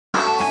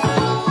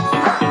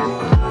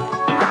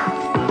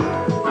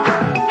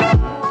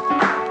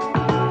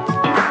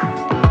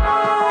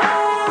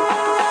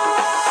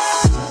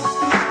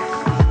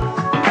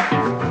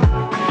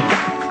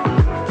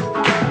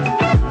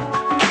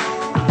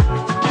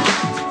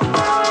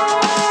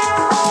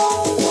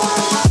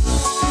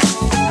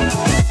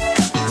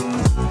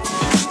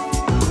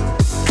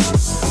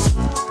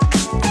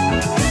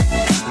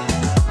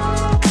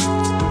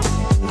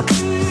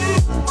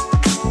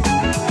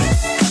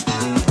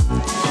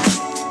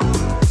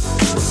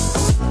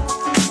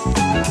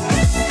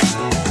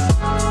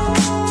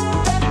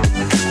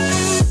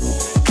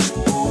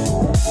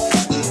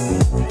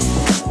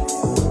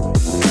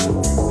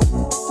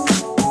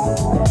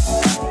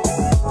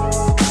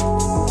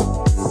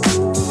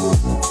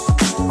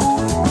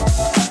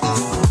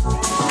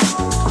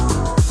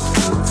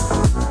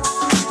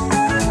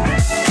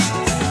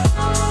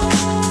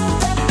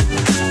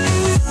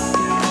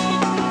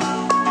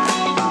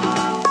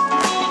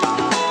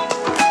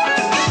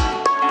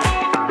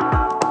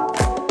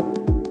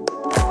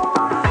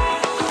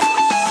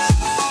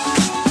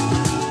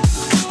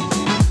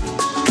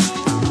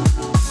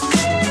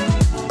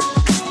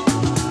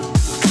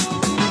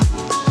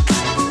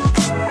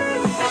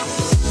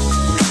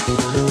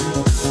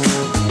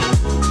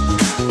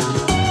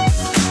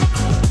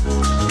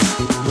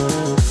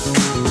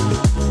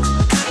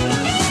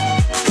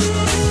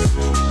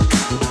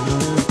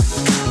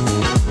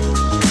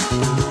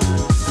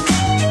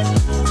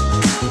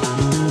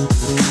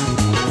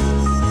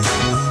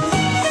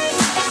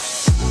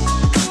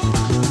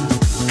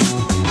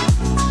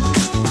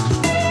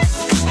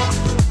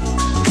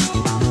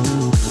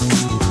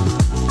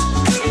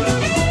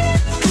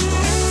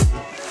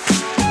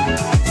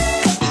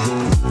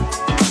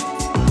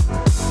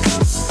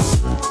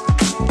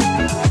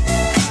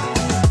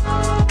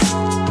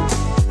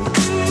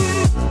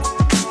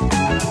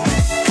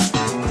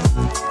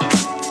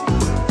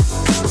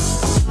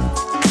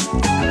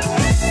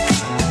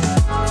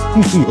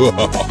I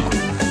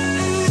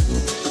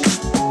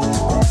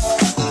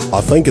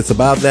think it's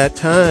about that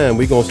time.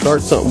 We're going to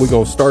start something. We're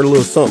going to start a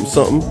little something,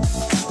 something.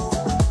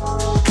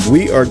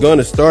 We are going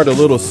to start a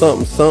little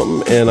something,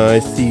 something. And I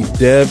see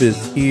Deb is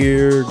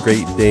here.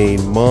 Great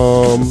Dane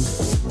Mom.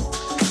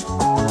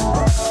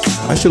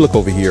 I should look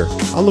over here.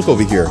 I'll look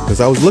over here because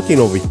I was looking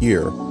over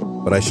here,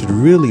 but I should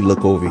really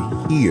look over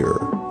here.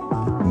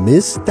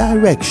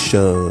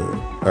 Misdirection.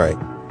 All right.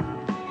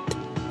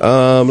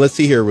 Let's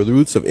see here. With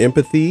Roots of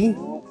Empathy.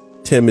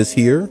 Tim is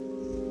here.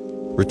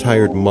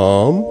 Retired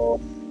Mom.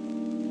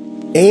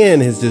 Anne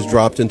has just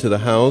dropped into the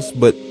house,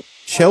 but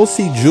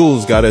Chelsea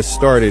Jules got us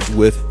started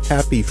with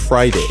Happy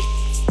Friday.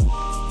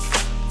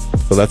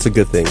 So that's a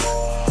good thing.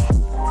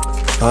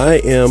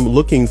 I am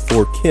looking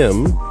for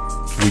Kim.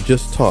 We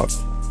just talked.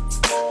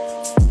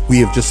 We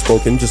have just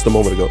spoken just a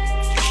moment ago.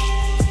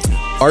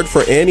 Art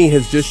for Annie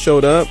has just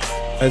showed up.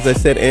 As I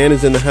said, Anne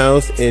is in the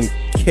house and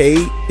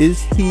Kay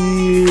is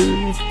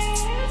here.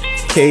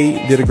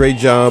 Kay did a great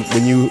job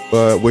when you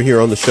were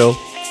here on the show.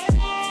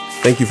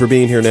 Thank you for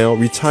being here now.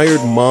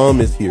 Retired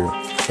Mom is here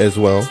as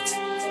well.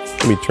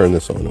 Let me turn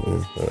this on.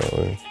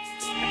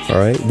 All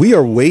right. We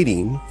are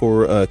waiting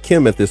for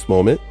Kim at this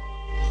moment.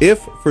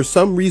 If for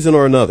some reason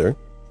or another,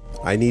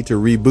 I need to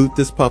reboot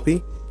this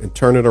puppy and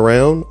turn it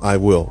around, I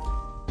will.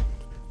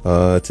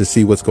 To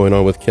see what's going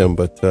on with Kim.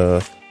 But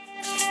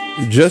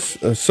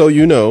just so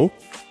you know,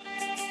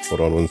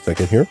 hold on one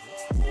second here.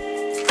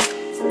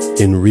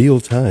 In real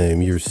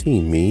time, you're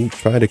seeing me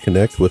try to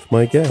connect with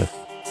my guest.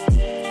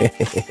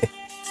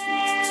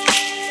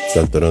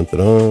 Dun, dun, dun,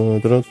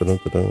 dun, dun, dun, dun,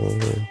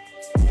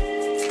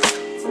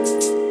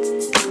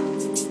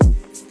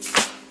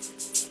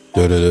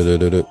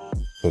 dun.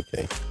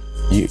 Okay,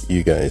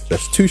 you guys,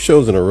 that's 2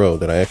 shows in a row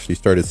that I actually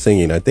started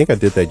singing. I think I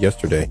did that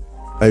yesterday.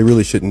 I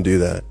really shouldn't do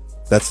that.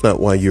 That's not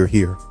why you're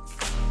here.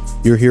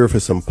 You're here for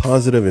some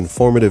positive,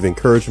 informative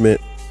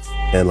encouragement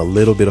and a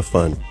little bit of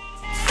fun.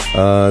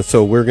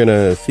 So we're going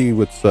to see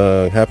what's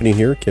happening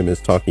here. Kim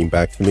is talking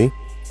back to me.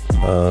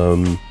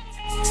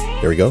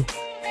 There we go.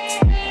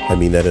 I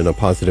mean that in a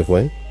positive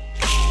way.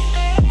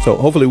 So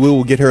hopefully we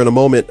will get her in a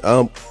moment.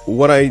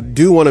 What I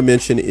do want to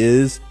mention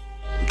is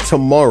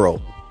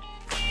tomorrow,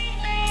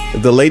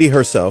 the lady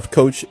herself,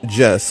 Coach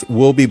Jess,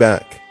 will be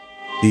back.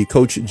 The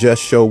Coach Jess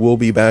Show will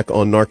be back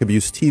on Narc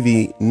Abuse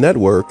TV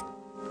Network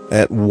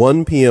at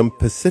 1 p.m.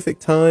 Pacific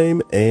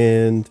time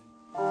and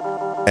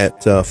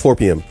at 4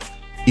 p.m.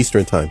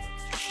 Eastern time.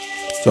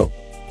 So,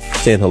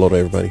 saying hello to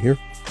everybody here.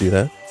 Do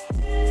that.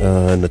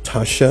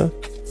 Natasha.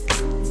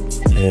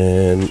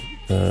 And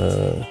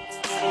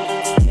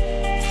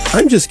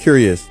I'm just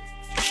curious.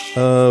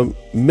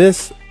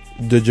 Miss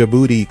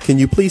Djibouti, can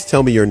you please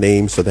tell me your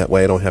name so that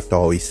way I don't have to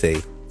always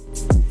say.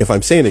 If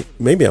I'm saying it,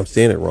 maybe I'm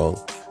saying it wrong.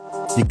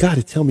 You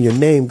gotta tell me your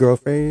name,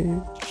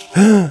 girlfriend.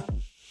 The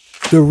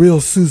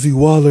real Susie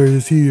Waller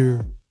is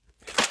here.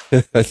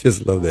 I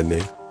just love that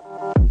name.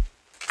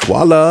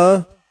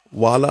 Walla.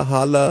 Walla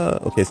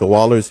holla. Okay, so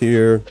Waller's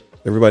here.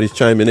 Everybody's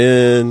chiming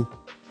in.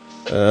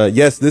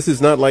 Yes, this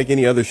is not like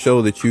any other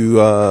show that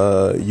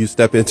you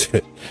step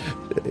into.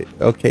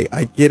 Okay,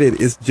 I get it.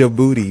 It's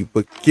Djibouti,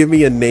 but give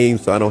me a name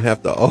so I don't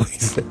have to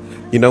always.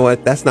 You know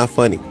what? That's not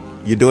funny.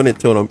 You're doing it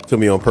to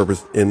me on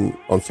purpose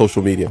on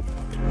social media.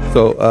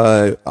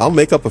 So I'll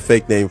make up a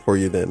fake name for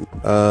you then.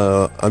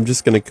 I'm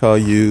just going to call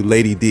you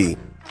Lady D.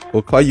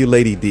 We'll call you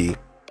Lady D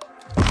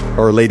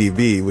or Lady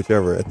B,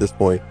 whichever at this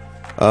point.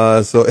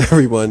 So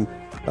everyone,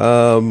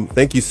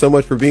 thank you so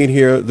much for being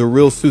here. The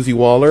real Susie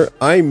Waller.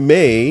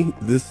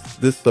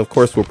 This of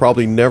course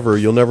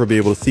you'll never be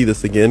able to see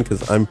this again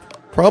because I'm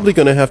probably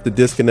going to have to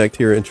disconnect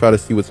here and try to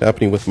see what's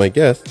happening with my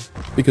guest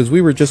because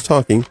we were just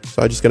talking.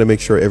 So I just got to make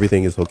sure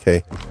everything is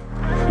okay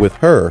with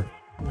her.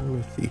 Let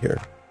me see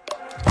here.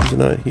 She's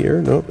not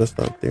here. Nope, that's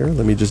not there.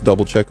 Let me just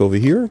double check over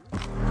here.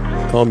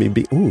 Call me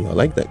B. Ooh, I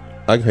like that.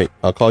 Okay,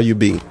 I'll call you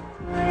B.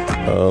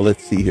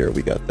 Let's see here.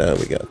 We got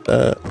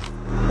that.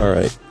 All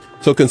right.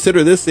 So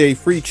consider this a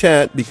free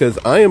chat because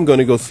I am going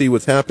to go see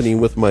what's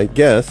happening with my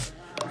guest,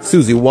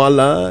 Susie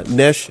Walla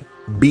Nesh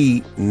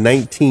B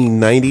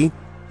 1990.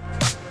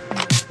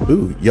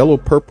 Ooh, Yellow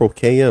Purple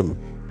KM.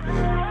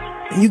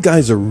 You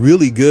guys are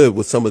really good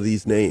with some of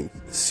these names.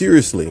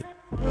 Seriously.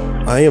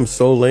 I am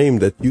so lame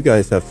that you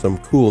guys have some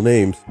cool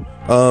names.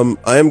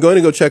 I am going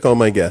to go check on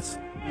my guests.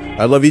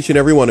 I love each and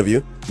every one of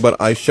you, but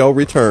I shall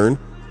return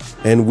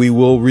and we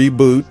will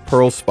reboot.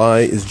 Pearl Spy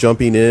is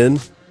jumping in.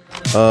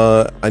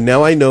 And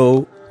now I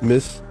know,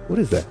 Miss, what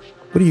is that?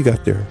 What do you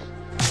got there?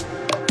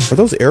 Are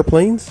those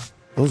airplanes?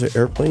 Those are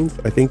airplanes.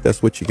 I think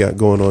that's what you got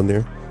going on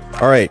there.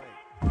 All right.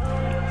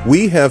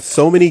 We have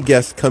so many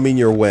guests coming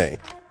your way.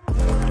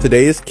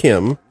 Today is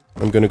Kim.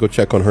 I'm going to go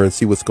check on her and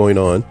see what's going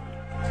on.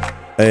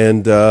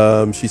 And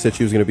she said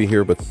she was going to be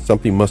here, but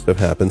something must have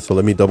happened. So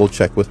let me double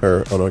check with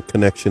her on our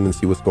connection and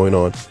see what's going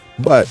on.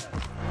 But,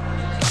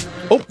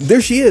 oh,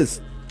 there she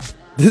is.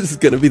 This is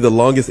going to be the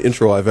longest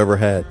intro I've ever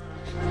had.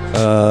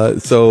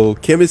 So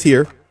Kim is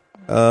here.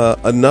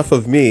 Enough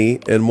of me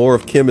and more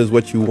of Kim is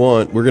what you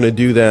want. We're going to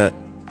do that.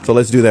 So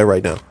let's do that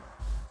right now.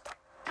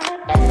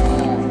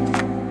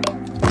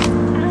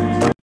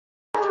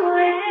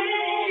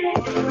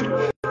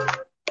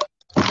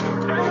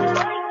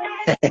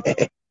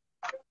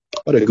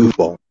 What a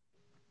goofball.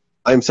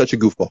 I'm such a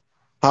goofball.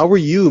 How are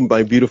you,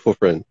 my beautiful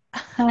friend?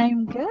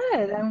 I'm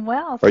good. I'm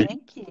well, Are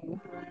thank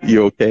you.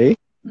 you okay?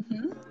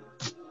 hmm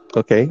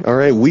Okay. All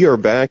right. We are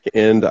back,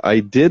 and I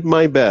did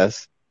my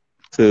best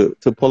to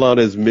pull out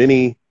as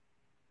many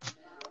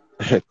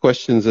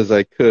questions as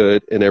I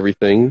could and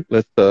everything.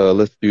 Let's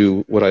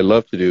do what I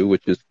love to do,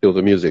 which is kill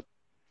the music.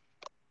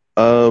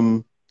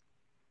 Um,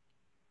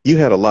 you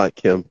had a lot,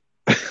 Kim.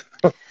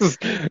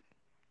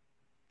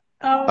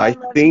 Oh, I I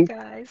love you think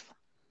guys.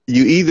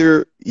 you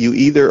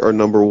either are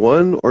number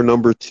one or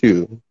number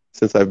two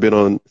since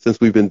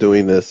we've been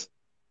doing this,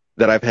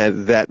 that I've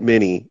had that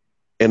many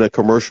in a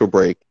commercial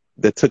break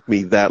that took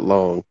me that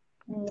long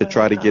to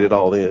try to get it Wow.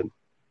 all in,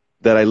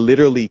 that I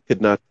literally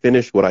could not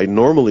finish what I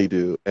normally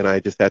do, and I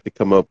just had to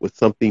come up with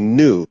something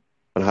new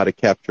on how to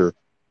capture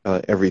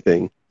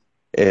everything.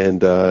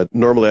 And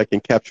normally I can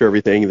capture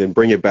everything and then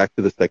bring it back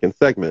to the second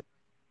segment.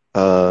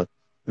 Uh,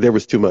 there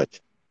was too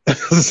much.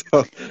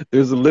 So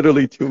there's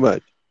literally too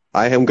much.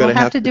 I am We'll going to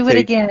have have to to do it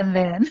take, again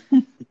then.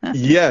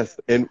 yes,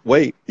 and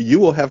wait, you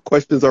will have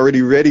questions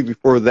already ready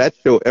before that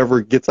show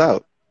ever gets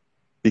out,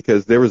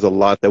 because there was a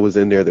lot that was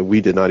in there that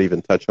we did not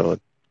even touch on.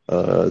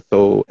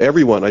 So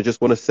everyone, I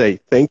just want to say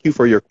thank you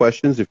for your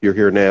questions. If you're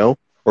here now,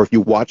 or if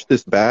you watch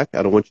this back,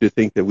 I don't want you to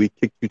think that we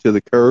kicked you to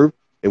the curb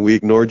and we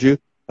ignored you.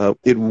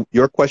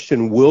 Your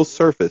question will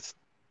surface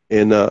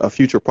in a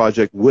future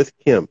project with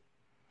Kim.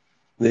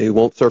 They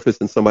won't surface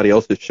in somebody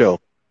else's show.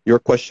 Your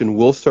question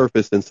will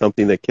surface in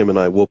something that Kim and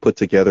I will put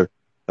together.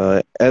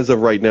 As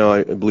of right now,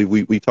 I believe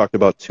we talked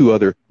about two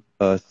other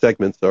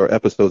segments or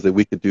episodes that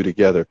we could do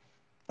together.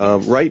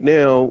 Yes. Right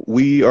now,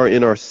 we are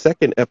in our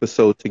second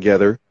episode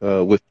together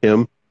with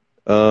Kim,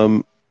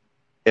 um,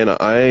 and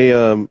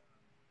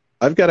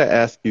I've got to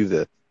ask you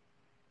this: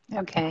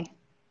 Okay.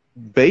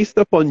 based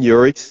upon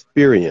your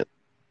experience,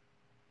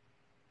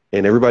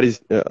 and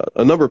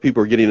a number of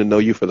people are getting to know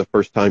you for the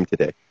first time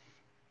today.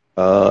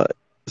 Uh,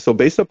 so,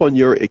 based upon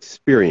your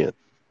experience,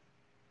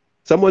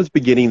 someone's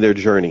beginning their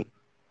journey,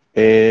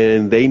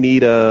 and they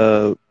need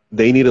a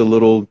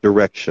little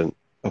direction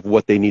of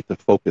what they need to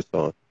focus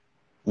on.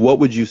 What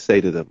would you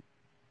say to them?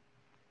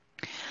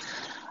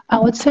 I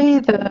would say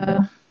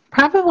the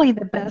probably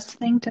the best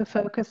thing to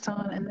focus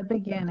on in the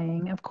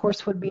beginning, of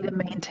course, would be to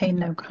maintain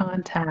no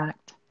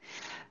contact.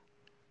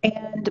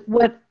 And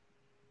what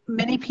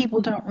many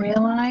people don't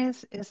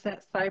realize is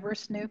that cyber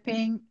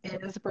snooping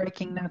is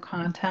breaking no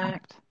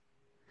contact.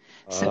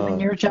 So when Ah,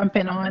 you're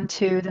jumping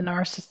onto the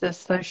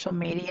narcissist social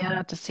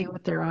media to see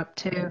what they're up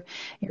to,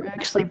 you're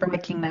actually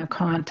breaking no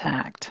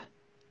contact.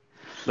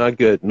 not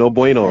good. No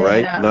bueno,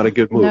 right? Not a Yeah,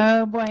 good move.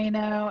 no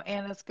bueno,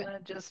 and it's going to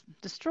just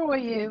destroy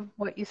you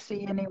what you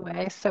see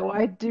anyway. So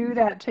I do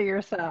that to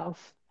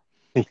yourself.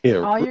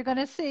 Yeah, All you're going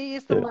to see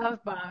is the yeah.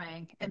 love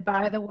bombing. And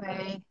by the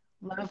way,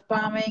 love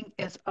bombing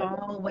is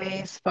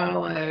always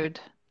followed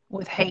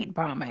with hate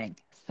bombing.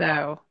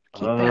 So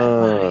keep that in Ah,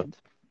 mind.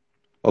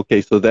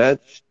 okay. So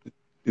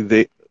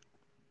they.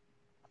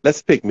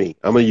 Let's pick me.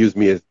 I'm gonna use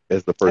me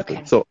as the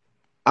person. Okay. So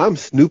I'm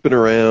snooping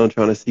around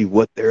trying to see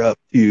what they're up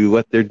to,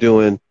 what they're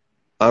doing.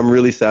 I'm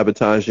really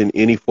sabotaging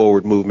any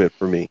forward movement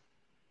for me.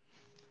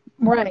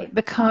 Right,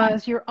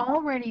 because you're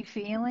already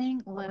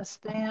feeling less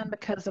than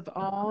because of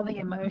all the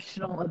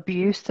emotional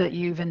abuse that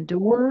you've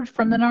endured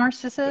from the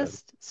Yeah.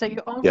 narcissist. So you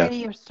Yeah.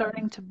 already are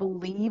starting to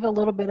believe a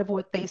little bit of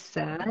what they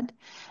said.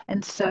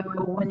 And so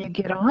when you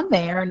get on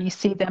there and you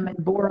see them in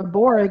Bora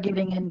Bora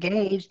getting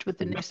engaged with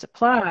the new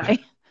supply,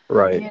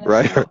 Right.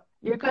 Right.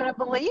 you're going to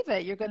believe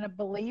it. You're going to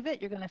believe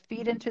it. You're going to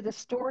feed into the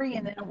story,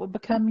 and then it will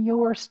become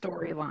your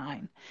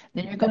storyline.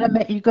 Then you're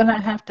going to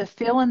have to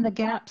fill in the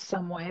gaps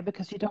some way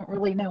because you don't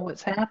really know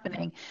what's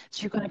happening.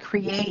 So you're going to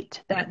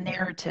create that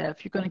narrative.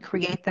 You're going to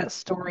create that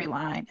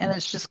storyline, and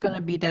it's just going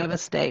to be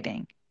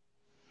devastating.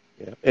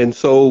 Yeah. And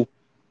so,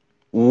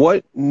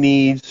 what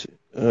needs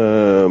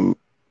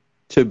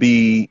to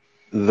be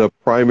the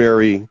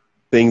primary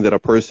thing that a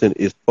person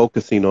is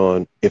focusing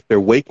on if they're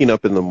waking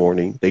up in the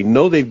morning? They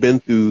know they've been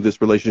through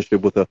this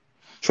relationship with a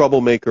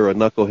troublemaker, a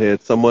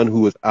knucklehead, someone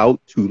who is out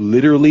to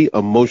literally,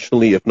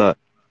 emotionally, if not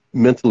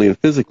mentally and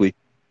physically,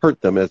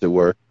 hurt them, as it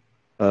were.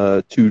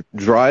 To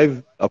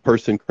drive a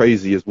person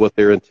crazy is what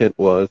their intent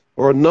was,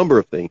 or a number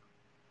of things.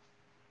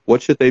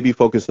 What should they be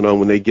focusing on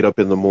when they get up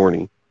in the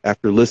morning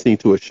after listening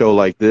to a show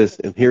like this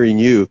and hearing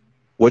you?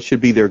 What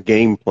should be their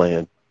game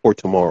plan for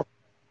tomorrow?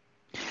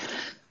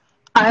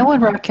 I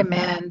would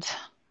recommend,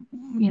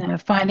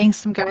 finding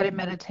some guided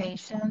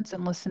meditations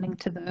and listening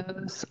to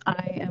those.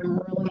 I am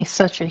really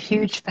such a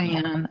huge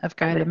fan of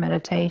guided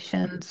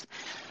meditations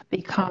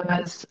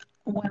because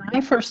when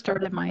I first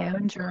started my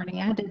own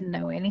journey, I didn't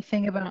know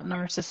anything about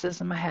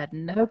narcissism. I had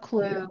no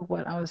clue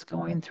what I was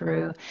going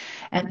through.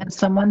 And then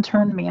someone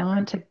turned me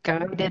on to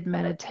guided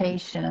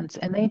meditations,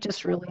 and they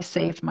just really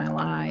saved my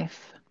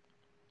life.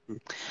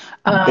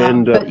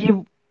 And But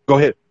you go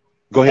ahead.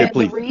 Go ahead, and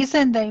the please.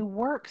 reason they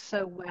work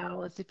so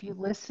well is if you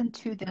listen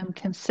to them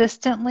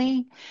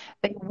consistently,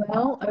 they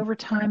will over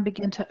time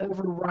begin to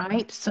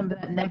overwrite some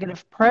of that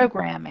negative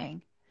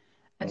programming.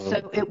 And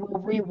so it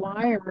will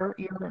rewire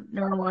your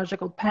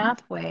neurological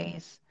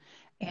pathways,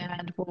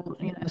 and will,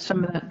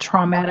 some of that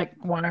traumatic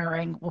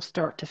wiring will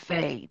start to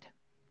fade.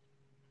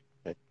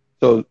 Okay.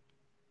 So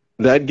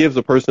that gives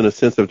a person a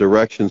sense of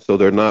direction, so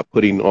they're not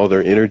putting all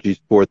their energies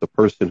toward the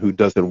person who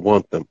doesn't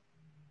want them.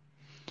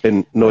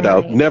 And no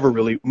doubt, Right.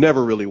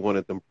 never really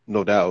wanted them,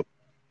 no doubt.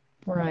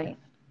 Right.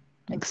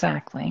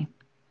 Exactly.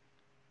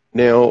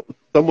 Now,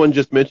 someone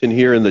just mentioned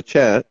here in the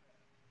chat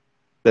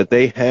that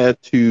they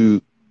had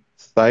to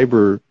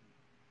cyber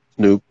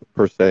snoop,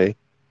 per se,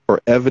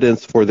 for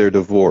evidence for their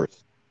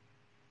divorce.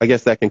 I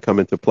guess that can come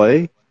into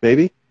play,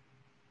 maybe,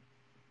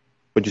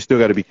 but you still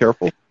got to be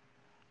careful.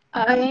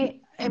 I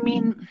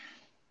mean,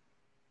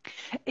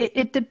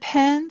 it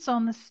depends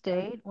on the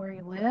state where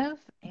you live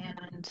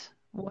and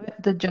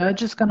what the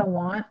judge is going to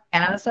want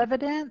as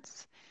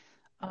evidence.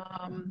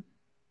 Um,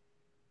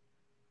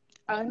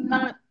 I'm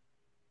not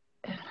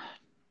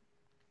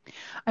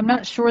I'm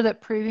not sure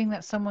that proving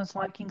that someone's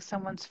liking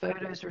someone's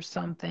photos or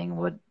something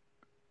would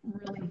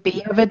really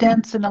be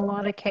evidence in a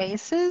lot of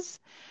cases,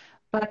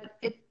 but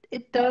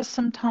it does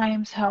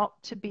sometimes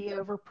help to be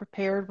over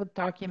prepared with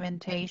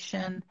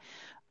documentation.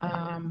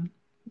 Um,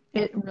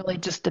 it really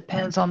just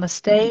depends on the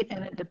state,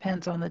 and it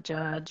depends on the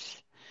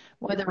judge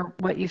whether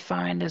what you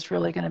find is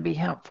really going to be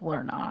helpful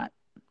or not.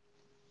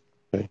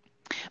 Okay.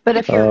 But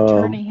if your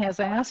attorney has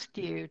asked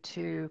you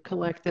to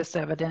collect this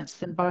evidence,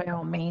 then by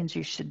all means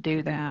you should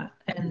do that.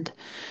 And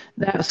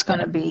that's going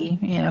to be,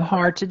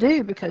 hard to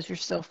do because you're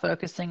still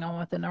focusing on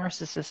what the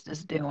narcissist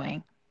is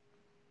doing.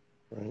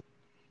 Right.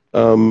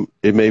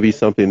 It may be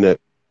something that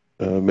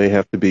may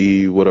have to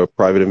be what a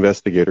private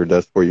investigator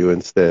does for you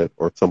instead,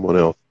 or someone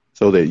else,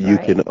 so that you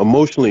can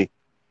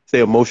stay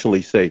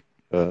emotionally safe.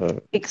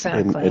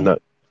 Exactly. And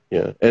not,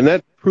 yeah. And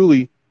that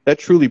truly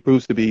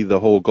proves to be the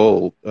whole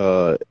goal,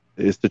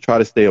 is to try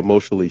to stay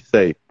emotionally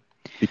safe,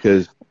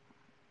 because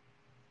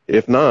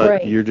if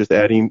not, you're just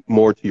adding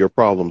more to your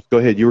problems. Go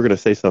ahead. You were going to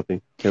say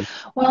something, Kim.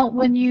 Well,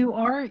 when you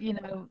are,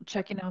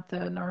 checking out the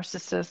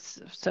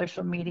narcissist's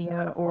social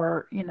media,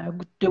 or,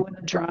 doing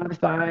a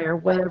drive-by or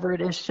whatever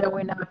it is,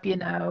 showing up,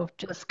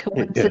 just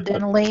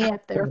coincidentally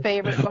at their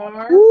favorite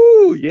bar.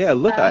 Ooh, yeah,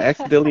 look, I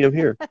accidentally am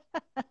here.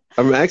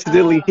 I'm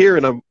accidentally here,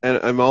 and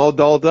I'm all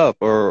dolled up,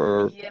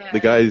 or the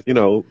guy's,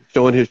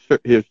 showing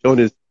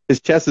his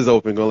chest is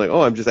open, going like,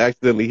 oh, I'm just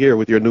accidentally here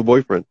with your new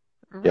boyfriend.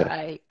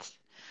 Right.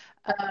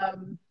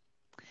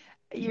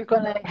 You're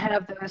going to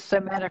have those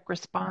somatic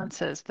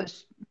responses,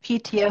 those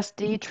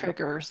PTSD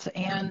triggers,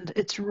 and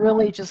it's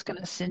really just going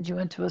to send you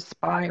into a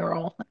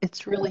spiral.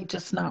 It's really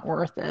just not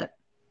worth it.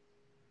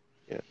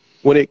 Yeah.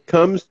 When it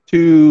comes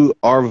to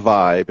our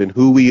vibe and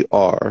who we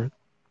are,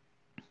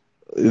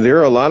 there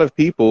are a lot of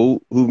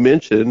people who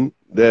mention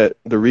that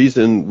the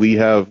reason we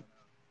have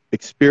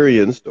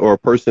experienced, or a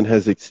person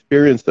has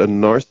experienced, a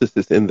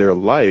narcissist in their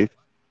life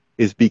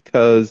is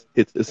because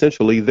it's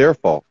essentially their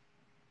fault.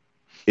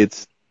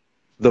 It's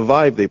the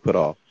vibe they put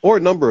off, or a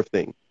number of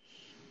things.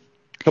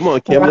 Come on,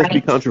 Kim, let's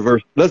be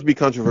controversial. Let's be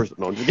controversial.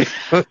 No, I'm just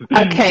kidding.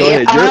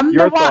 Okay, I'm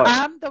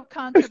the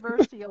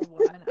controversial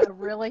one. I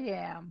really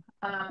am.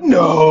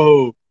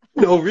 No,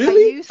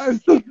 really?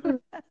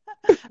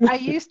 I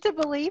used to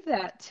believe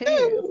that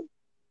too.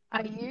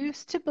 I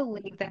used to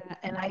believe that,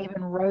 and I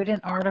even wrote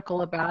an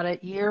article about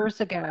it years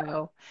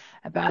ago,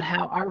 about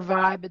how our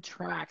vibe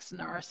attracts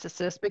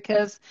narcissists,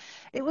 because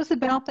it was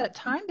about that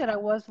time that I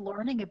was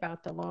learning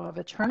about the law of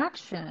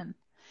attraction,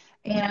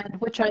 and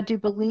which I do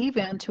believe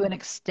in to an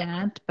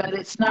extent, but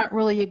it's not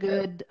really a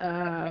good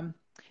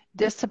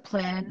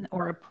discipline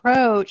or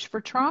approach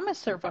for trauma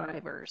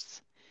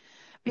survivors,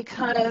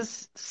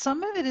 because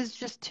some of it is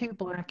just too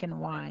black and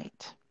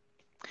white.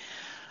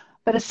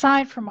 But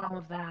aside from all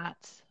of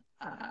that,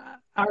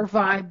 our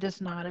vibe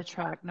does not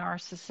attract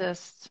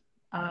narcissists.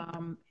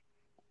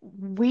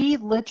 We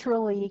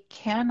literally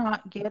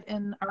cannot get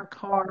in our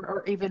car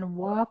or even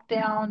walk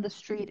down the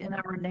street in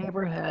our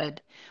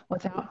neighborhood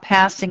without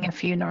passing a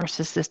few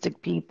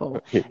narcissistic people.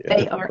 Yeah,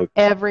 they are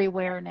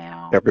everywhere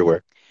now.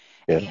 Everywhere.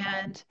 Yeah.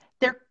 And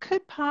there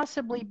could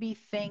possibly be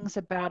things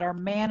about our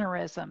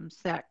mannerisms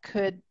that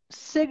could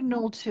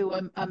signal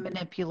to a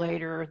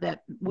manipulator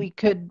that we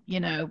could,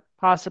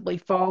 possibly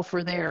fall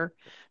for their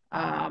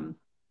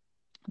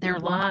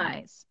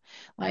lies.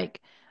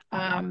 Like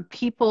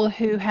people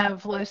who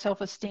have low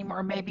self-esteem,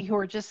 or maybe who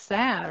are just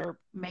sad, or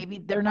maybe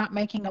they're not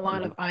making a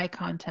lot of eye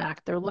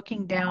contact. They're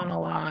looking down a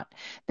lot.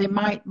 They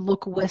might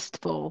look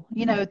wistful,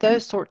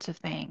 those sorts of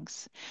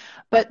things.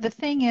 But the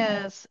thing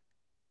is,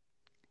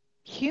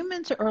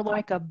 humans are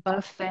like a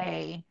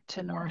buffet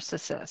to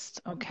narcissists,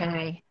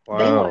 okay? Wow.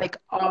 They like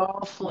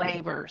all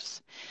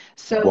flavors.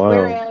 So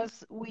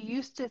whereas we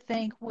used to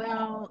think,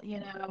 well,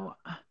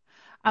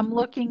 I'm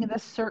looking in a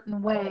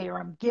certain way, or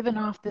I'm giving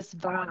off this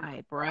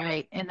vibe,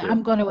 right? And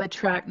I'm going to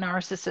attract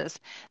narcissists.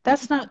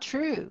 That's not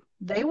true.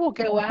 They will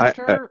go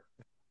after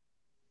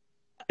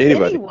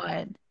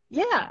anyone.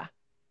 Yeah.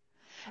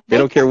 They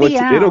don't care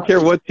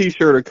what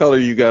T-shirt or color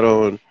you got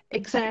on.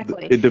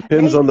 Exactly. It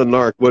depends on the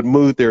narc, what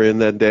mood they're in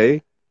that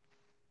day.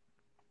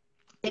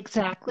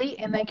 Exactly.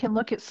 And they can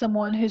look at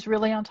someone who's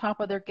really on top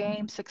of their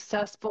game,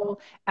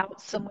 successful,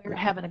 out somewhere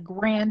having a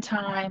grand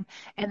time,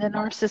 and the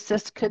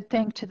narcissist could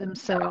think to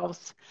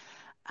themselves,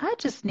 I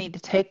just need to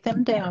take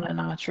them down a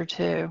notch or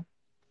two.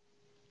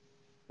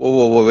 Whoa,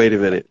 whoa, whoa, wait a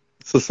minute.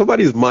 So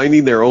somebody's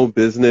minding their own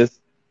business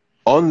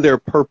on their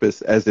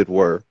purpose, as it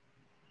were,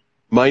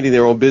 minding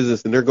their own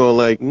business, and they're going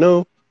like,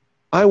 no,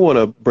 I want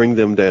to bring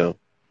them down.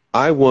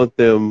 I want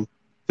them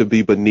to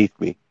be beneath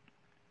me.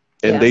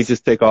 And they Yes.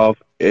 just take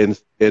off and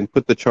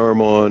put the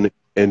charm on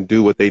and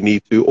do what they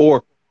need to.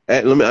 Or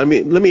let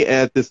me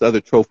add this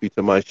other trophy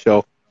to my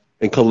shelf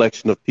and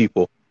collection of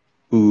people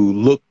who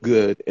look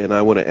good, and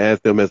I want to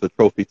add them as a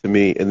trophy to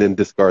me and then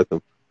discard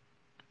them.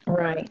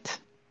 Right.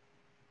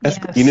 That's,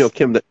 Yes.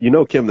 Kim.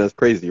 Kim. That's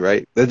crazy,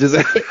 right? That just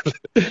It,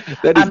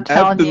 that is I'm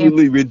telling you,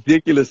 absolutely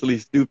ridiculously,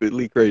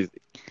 stupidly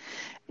crazy.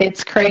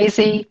 it's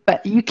crazy,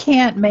 but you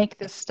can't make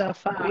this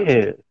stuff up.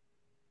 Man,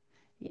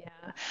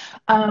 Yeah.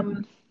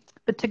 Um,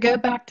 but to go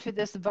back to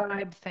this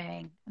vibe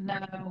thing,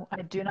 no,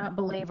 I do not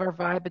believe our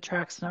vibe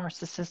attracts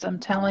narcissists. I'm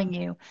telling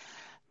you,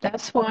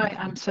 that's why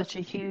I'm such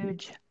a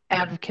huge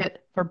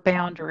advocate for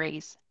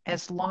boundaries.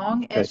 As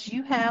long okay. as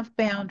you have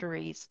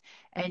boundaries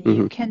and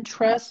you Hmm. can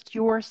trust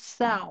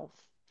yourself,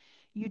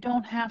 you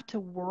don't have to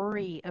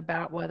worry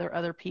about whether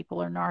other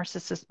people are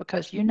narcissists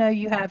because you know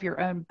you have your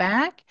own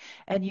back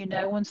and you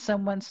know when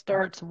someone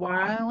starts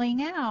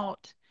wiling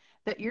out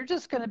that you're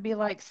just going to be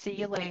like, see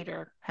you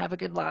later, have a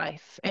good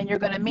life. And you're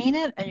going to mean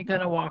it and you're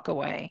going to walk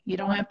away. You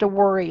don't have to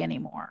worry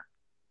anymore.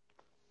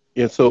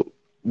 Yeah, so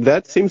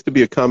that seems to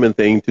be a common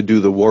thing to do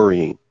the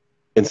worrying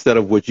instead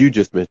of what you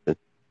just mentioned.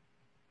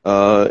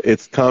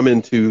 It's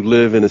common to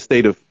live in a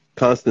state of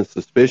constant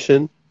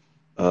suspicion,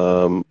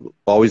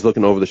 always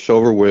looking over the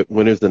shoulder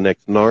when is the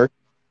next narc.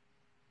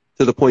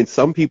 To the point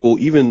some people,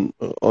 even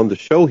on the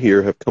show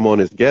here, have come on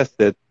as guests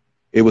that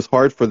it was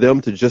hard for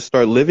them to just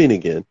start living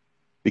again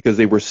because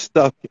they were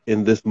stuck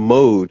in this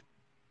mode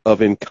of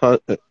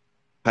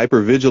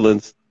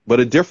hypervigilance, but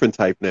a different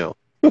type now.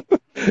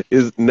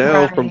 Is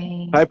now from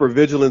Right.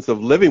 hypervigilance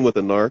of living with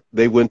a narc,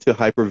 they went to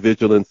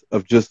hypervigilance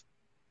of just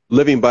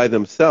living by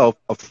themselves,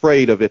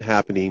 afraid of it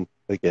happening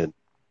again.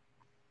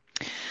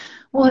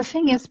 Well, the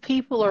thing is,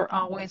 people are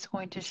always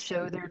going to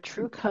show their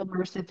true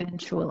colors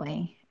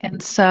eventually.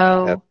 And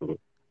so Absolutely.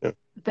 Yeah.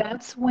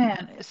 that's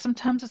when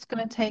sometimes it's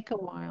going to take a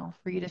while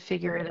for you to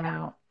figure it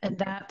out. And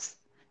that's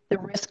the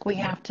risk we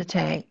have to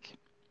take.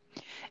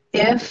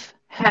 If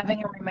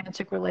having a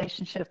romantic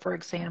relationship, for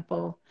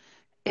example,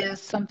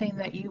 is something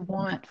that you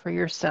want for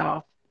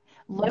yourself,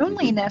 Hmm.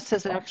 loneliness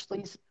has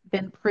actually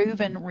been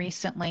proven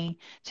recently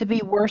to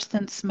be worse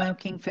than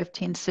smoking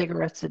 15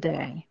 cigarettes a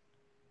day.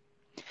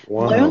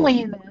 Wow.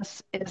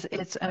 Loneliness is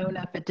its own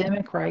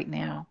epidemic right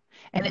now,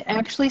 and it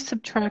actually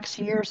subtracts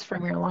years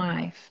from your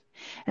life.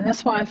 And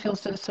that's why I feel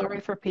so sorry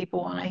for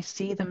people when I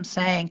see them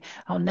saying,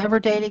 I'll never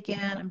date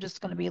again. I'm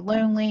just going to be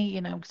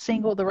lonely,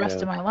 single the rest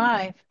Yeah. of my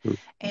life. Mm.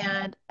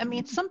 And I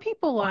mean, some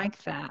people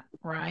like that,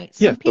 right?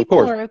 Some Yes, of people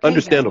course. are okay that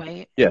Understandable.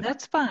 way, and Yes.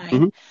 that's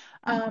fine.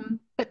 Hmm.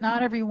 But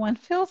not everyone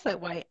feels that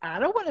way. I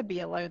don't want to be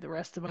alone the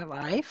rest of my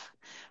life.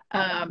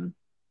 Um,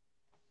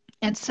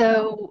 and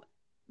so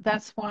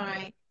that's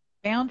why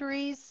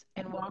boundaries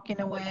and walking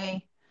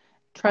away,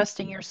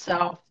 trusting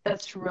yourself,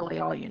 that's really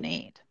all you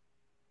need.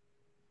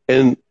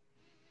 And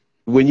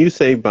when you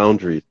say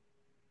boundaries,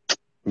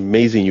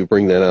 amazing you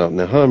bring that out.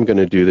 Now, how I'm going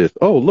to do this?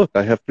 Oh, look,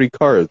 I have three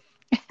cards.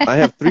 I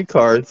have three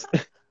cards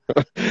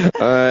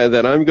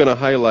that I'm going to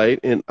highlight,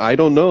 and I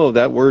don't know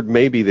that word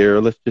may be there.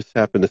 Let's just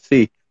happen to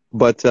see.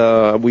 But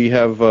we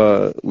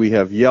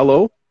have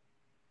yellow,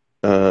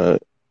 uh,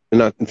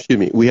 not excuse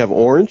me. We have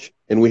orange,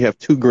 and we have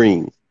two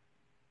greens.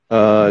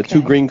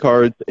 Two Okay. green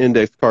cards,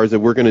 index cards that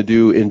we're going to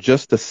do in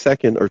just a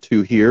second or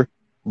two here.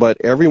 But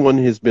everyone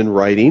has been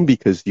writing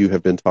because you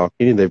have been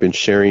talking and they've been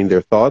sharing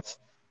their thoughts.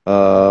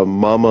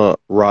 Mama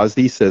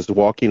Razi says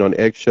walking on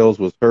eggshells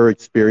was her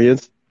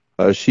experience.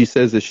 She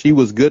says that she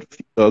was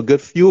a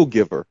good fuel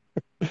giver.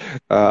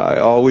 I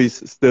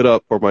always stood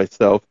up for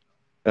myself,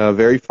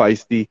 very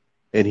feisty,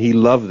 and he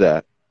loved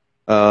that.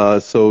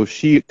 So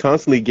she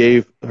constantly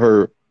gave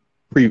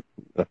pre,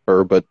 not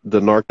her, but the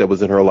narc that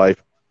was in her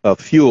life,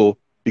 fuel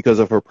because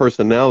of her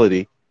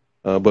personality.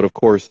 But of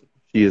course,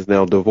 she is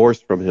now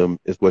divorced from him,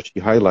 is what she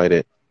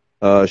highlighted.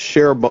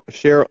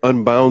 Share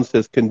Unbound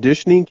says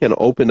conditioning can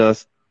open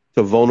us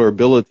to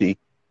vulnerability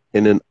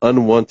in an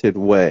unwanted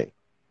way.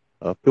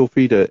 Feel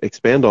free to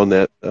expand on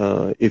that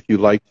if you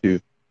like to.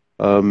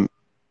 Um,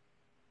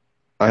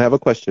 I have a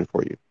question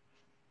for you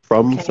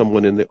from Okay.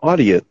 someone in the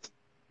audience.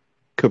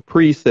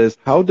 Capri says,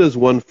 how does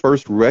one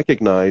first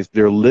recognize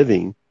they're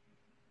living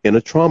in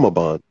a trauma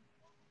bond?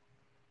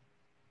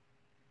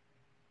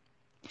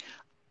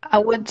 I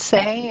would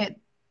say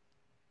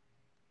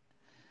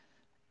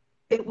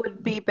it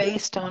would be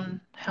based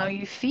on how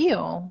you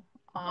feel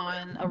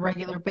on a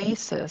regular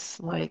basis.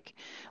 Like,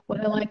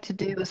 what I like to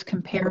do is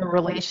compare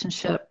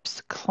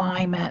relationships,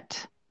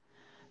 climate,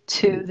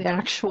 to the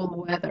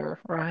actual weather,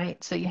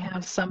 right? So you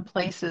have some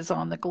places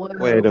on the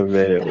Wait globe a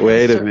minute. that have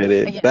Wait a certain,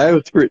 minute.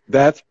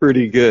 That's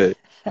pretty good.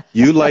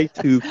 You like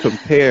to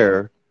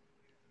compare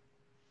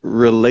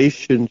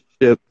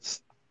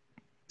relationships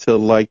to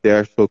like the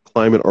actual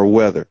climate or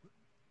weather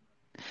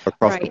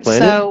across the Right.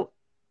 planet? So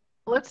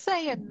let's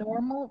say a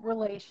normal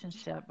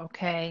relationship,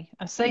 okay?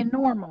 I say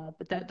normal,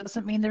 but that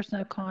doesn't mean there's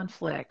no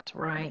conflict,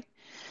 right?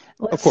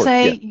 Of Let's course,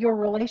 say yeah. your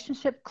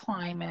relationship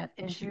climate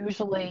is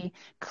usually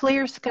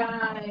clear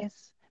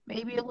skies,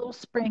 maybe a little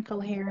sprinkle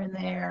here and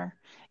there.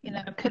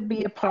 It could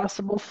be a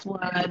possible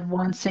flood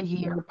once a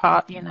year,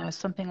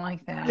 something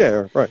like that.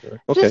 Yeah, right, right.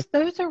 Okay. Just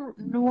those are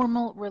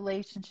normal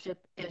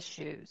relationship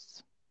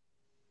issues.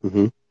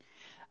 Hmm.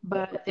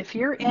 But if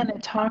you're in a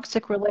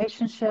toxic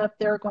relationship,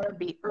 there are going to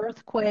be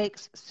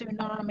earthquakes,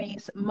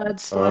 tsunamis,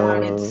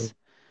 Uh, mudslides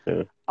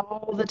yeah,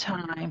 all the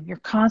time. You're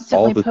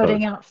all constantly the time.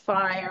 putting out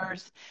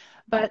fires,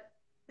 but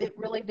it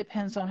really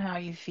depends on how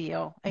you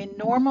feel. A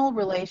normal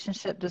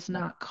relationship does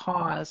not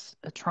cause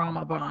a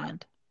trauma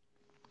bond.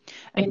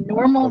 A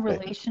normal Okay.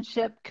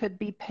 relationship could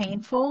be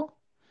painful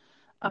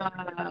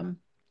um,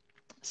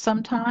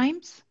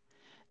 sometimes,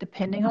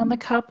 depending on the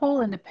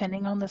couple and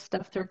depending on the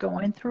stuff they're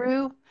going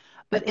through.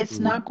 But it's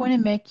Hmm. not going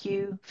to make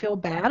you feel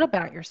bad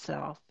about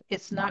yourself.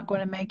 It's not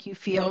going to make you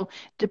feel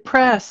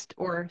depressed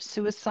or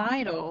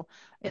suicidal.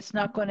 It's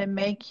not going to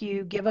make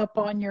you give up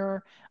on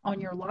your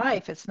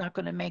life. It's not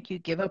going to make you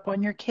give up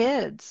on your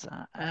kids.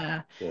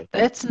 Yeah.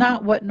 That's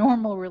not what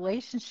normal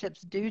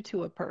relationships do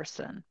to a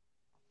person.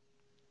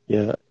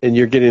 Yeah. And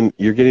you're getting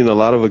a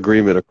lot of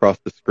agreement across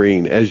the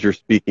screen as you're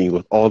speaking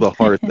with all the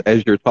hearts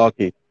as you're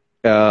talking.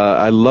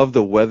 I love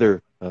the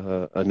weather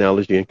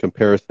analogy and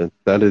comparison.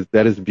 That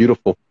is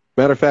beautiful.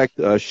 Matter of fact,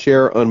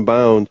 Share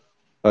Unbound,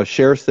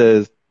 Share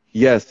says,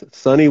 yes,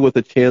 sunny with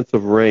a chance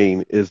of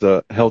rain is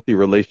a healthy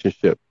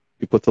relationship.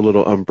 He puts a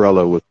little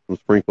umbrella with some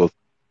sprinkles.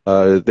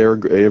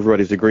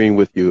 Everybody's agreeing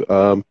with you.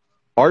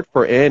 Art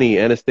for Annie,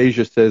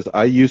 Anastasia says,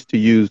 I used to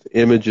use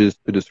images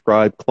to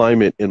describe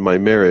climate in my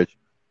marriage.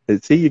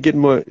 And see, you're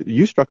getting more.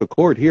 You struck a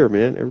chord here,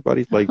 man.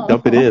 Everybody's like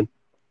dumping in.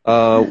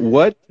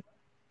 What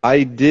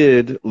I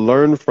did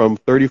learn from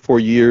 34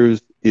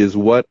 years is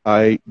what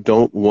I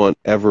don't want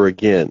ever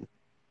again.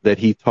 That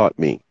he taught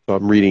me. So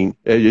I'm reading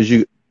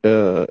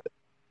uh,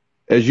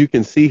 as you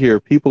can see here.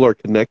 People are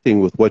connecting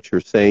with what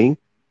you're saying,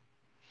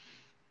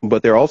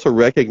 but they're also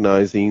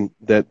recognizing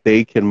that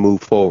they can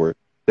move forward.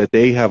 That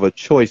they have a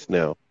choice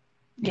now.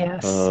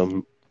 Yes.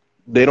 Um,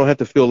 they don't have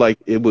to feel like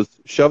it was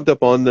shoved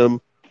up on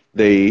them.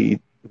 They,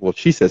 well,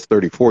 she says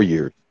 34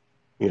 years.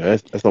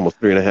 That's almost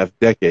 3.5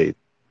 decades.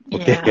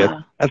 Okay,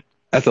 Yeah.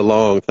 that's a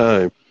long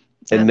time.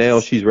 And now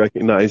That's, she's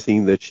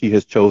recognizing that she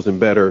has chosen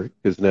better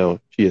because now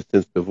she has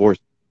since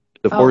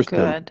oh, divorced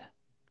him. good.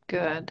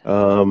 Good.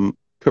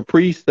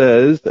 Capri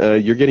says,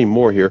 you're getting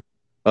more here.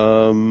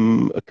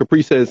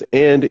 Capri says,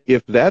 and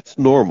if that's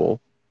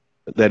normal,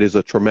 that is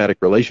a traumatic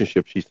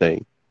relationship, she's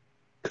saying,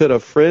 could a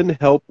friend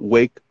help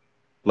wake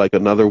like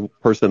another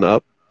person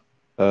up?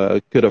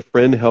 Could a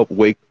friend help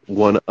wake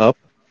one up?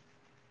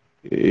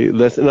 In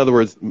other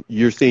words,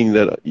 you're seeing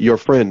that your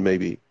friend may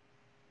be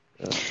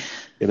uh,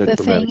 in a The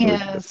traumatic thing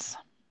relationship. is,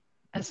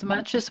 as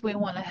much as we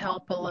want to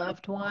help a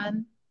loved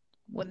one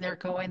when they're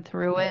going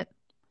through it,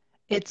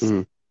 it's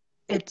Mm,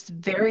 it's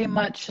very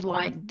much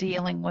like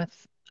dealing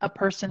with a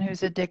person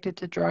who's addicted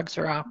to drugs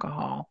or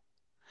alcohol.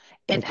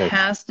 It okay.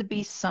 has to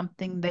be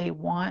something they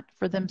want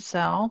for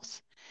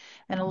themselves.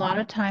 And a lot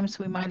of times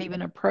we might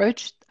even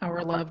approach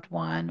our loved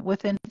one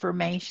with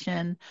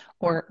information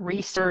or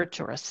research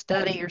or a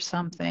study or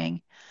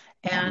something,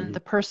 and Mm, the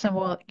person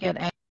will get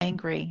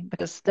angry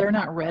because they're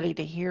not ready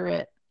to hear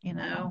it.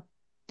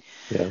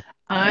 yeah.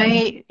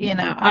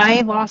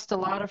 I lost a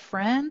lot of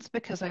friends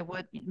because I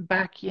would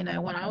back, when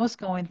I was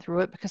going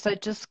through it because I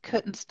just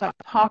couldn't stop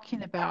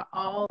talking about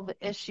all the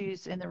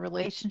issues in the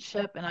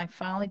relationship and I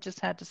finally just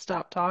had to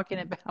stop talking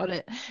about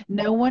it.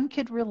 No one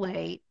could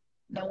relate.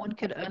 No one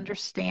could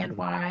understand Mm,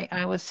 why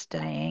I was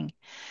staying.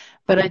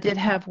 But I did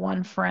have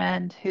one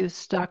friend who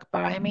stuck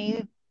by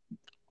me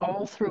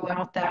all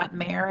throughout that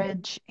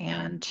marriage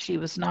and she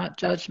was not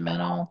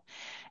judgmental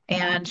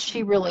and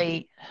she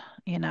really,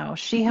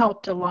 she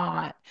helped a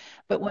lot.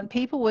 But when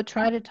people would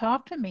try to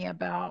talk to me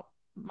about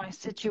my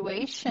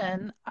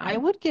situation, I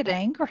would get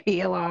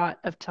angry a lot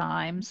of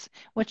times,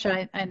 which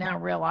I now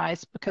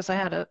realize because I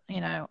had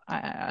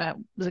I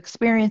was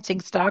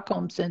experiencing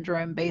Stockholm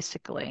syndrome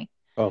basically.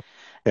 oh,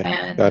 okay.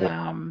 And Got it.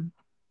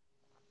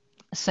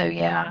 so,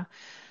 yeah,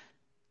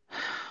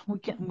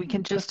 we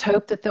can just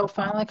hope that they'll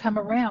finally come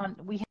around.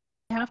 We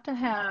have to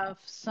have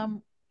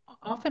some.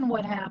 Often,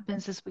 what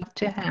happens is we have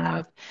to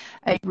have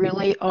a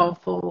really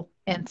awful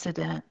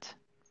incident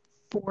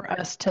for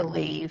us to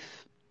leave.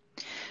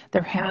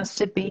 There has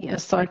to be a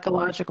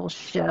psychological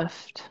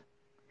shift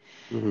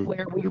Hmm.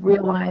 where we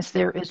realize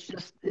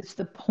it's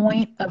the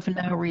point of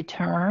no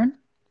return.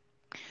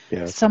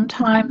 Yeah.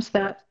 Sometimes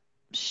that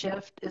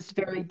shift is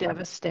very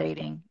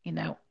devastating.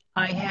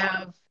 I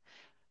have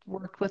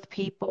worked with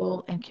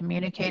people and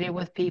communicated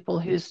with people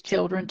whose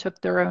children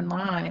took their own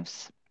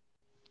lives.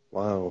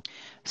 Wow.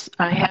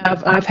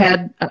 I've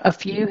had a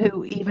few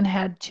who even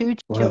had two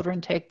Wow.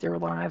 children take their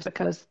lives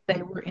because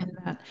they were in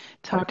that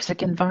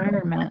toxic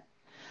environment.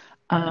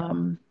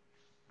 Um,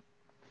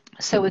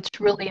 so it's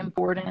really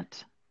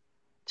important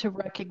to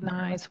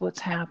recognize what's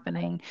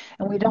happening.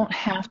 And we don't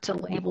have to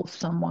label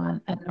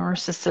someone a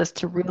narcissist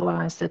to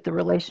realize that the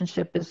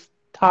relationship is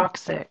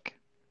toxic.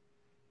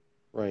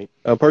 Right.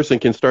 A person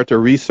can start to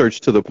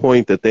research to the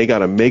point that they got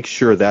to make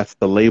sure that's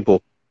the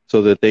label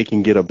so that they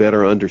can get a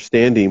better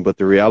understanding. But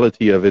the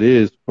reality of it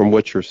is, from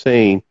what you're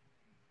saying,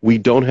 we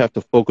don't have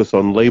to focus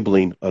on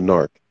labeling a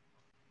narc.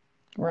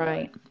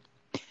 Right.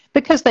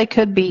 Because they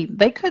could be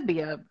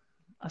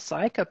a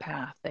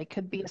psychopath, they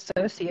could be a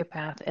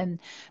sociopath, and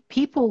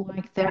people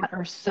like that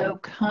are so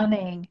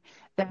cunning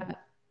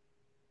that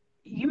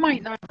you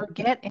might not ever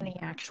get any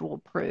actual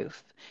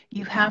proof.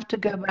 You have to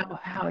go by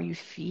how you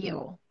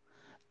feel.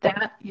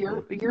 That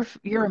Yeah.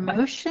 your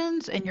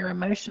emotions and your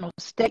emotional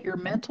state, your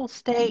mental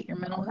state, your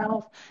mental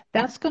health,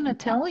 that's going to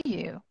tell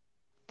you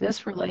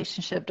this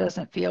relationship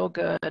doesn't feel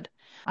good.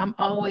 I'm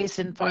always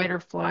in fight or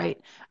flight.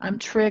 I'm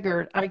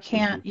triggered. I Mhm.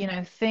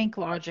 can't, think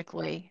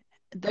logically.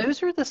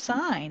 Those are the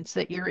signs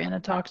that you're in a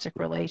toxic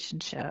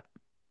relationship.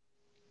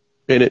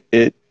 And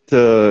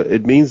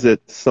it means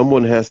that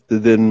someone has to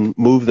then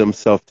move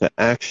themselves to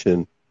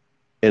action.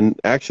 And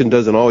action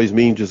doesn't always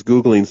mean just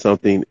Googling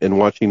something and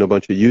watching a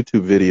bunch of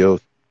YouTube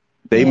videos.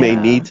 They may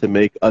need Yeah, to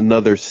make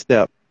another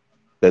step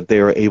that they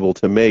are able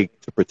to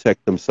make to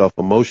protect themselves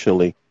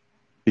emotionally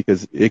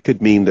because it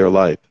could mean their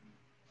life.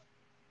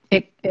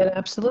 it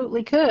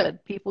absolutely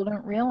could. People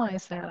don't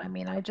realize that. I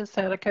mean, I just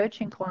had a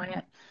coaching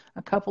client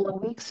a couple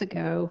of weeks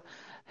ago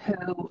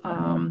who,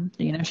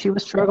 she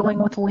was struggling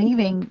with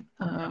leaving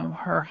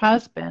her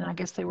husband. I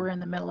guess they were in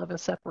the middle of a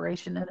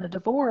separation and a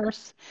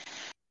divorce.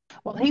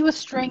 Well, he was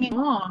stringing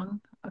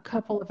along a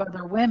couple of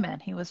other women.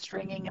 He was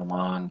stringing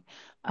along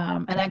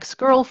an ex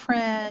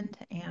girlfriend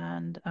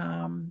and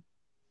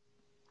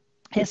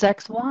his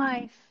ex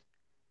wife.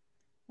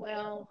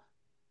 Well,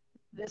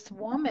 this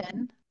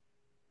woman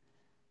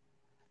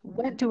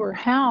went to her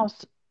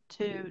house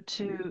to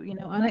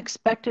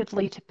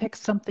unexpectedly to pick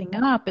something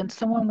up, and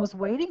someone was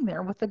waiting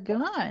there with a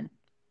gun.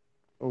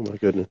 Oh my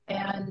goodness.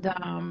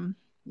 And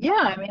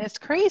yeah, I mean, it's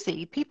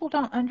crazy. People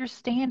don't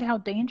understand how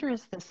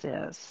dangerous this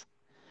is.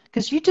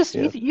 Because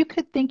Yeah. you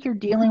could think you're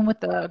dealing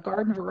with a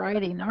garden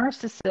variety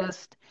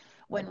narcissist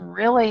when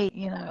really,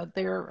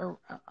 they're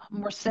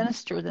more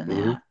sinister than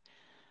Hmm. that.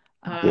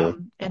 Yeah.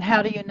 And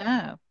how do you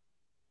know?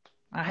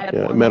 I had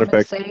Yeah. one Matter of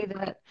woman fact, say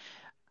that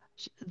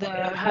the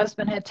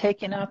husband had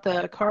taken out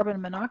the carbon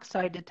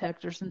monoxide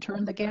detectors and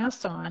turned the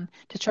gas on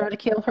to try to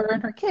kill her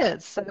and her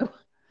kids. So,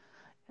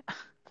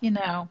 you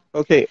know,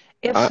 okay,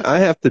 if I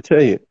have to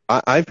tell you,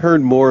 I've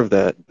heard more of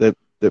that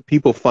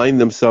people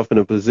find themselves in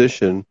a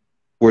position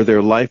where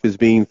their life is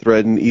being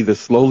threatened, either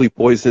slowly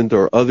poisoned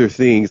or other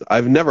things.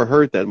 I've never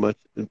heard that much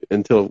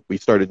until we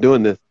started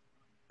doing this.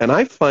 And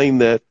I find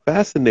that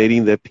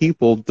fascinating that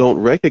people don't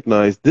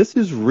recognize this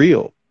is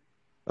real.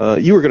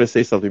 You were going to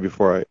say something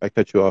before I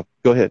cut you off.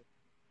 Go ahead.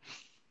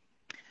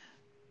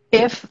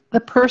 if the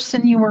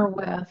person you are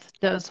with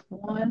does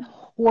one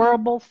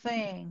horrible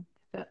thing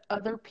that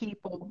other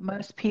people,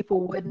 most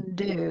people wouldn't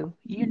do,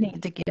 you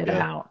need to get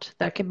Yeah. out.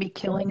 That could be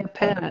killing a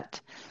pet.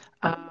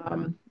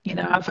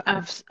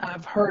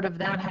 I've heard of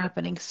that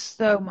happening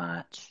so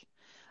much.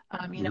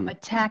 Hmm.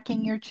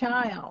 Attacking your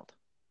child.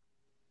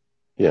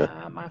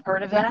 Yeah. I've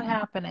heard of that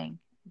happening.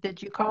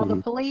 Did you call the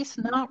Hmm. police?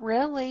 Not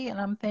really.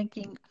 And I'm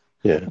thinking,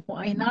 Yeah.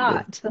 why Yeah.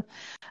 not?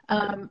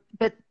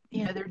 But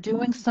they're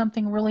doing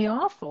something really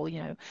awful,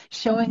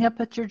 showing up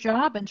at your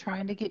job and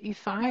trying to get you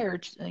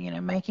fired,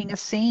 making a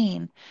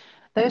scene.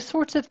 Those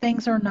sorts of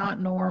things are not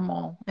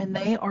normal, and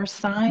they are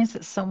signs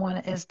that someone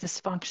is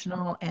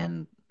dysfunctional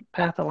and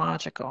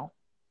pathological.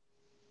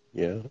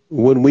 Yeah.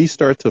 When we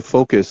start to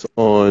focus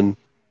on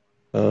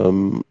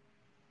um,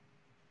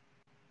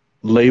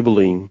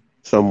 labeling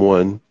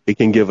someone, it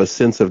can give a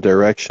sense of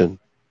direction.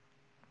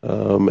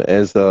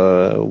 As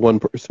one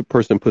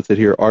person puts it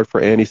here, Art for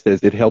Annie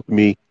says, it helped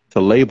me to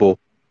label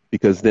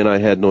because then I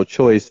had no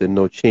choice and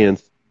no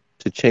chance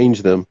to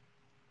change them.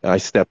 I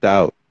stepped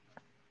out.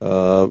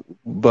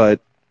 But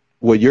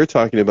what you're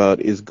talking about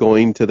is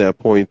going to that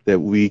point that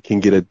we can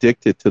get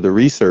addicted to the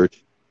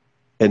research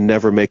and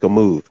never make a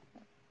move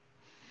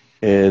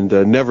and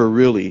never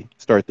really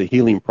start the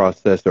healing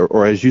process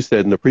or as you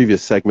said in the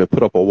previous segment,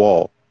 put up a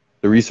wall.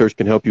 The research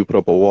can help you put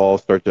up a wall,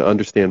 start to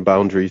understand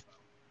boundaries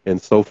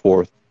and so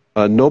forth.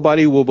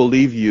 Nobody will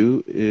believe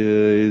you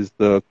is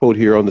the quote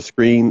here on the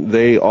screen.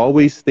 They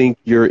always think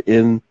you're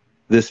in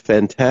this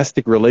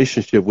fantastic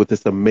relationship with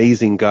this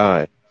amazing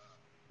guy,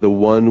 the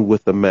one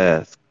with the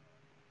mask.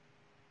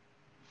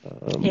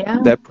 Yeah,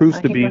 That proves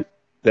I to hear. be,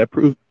 that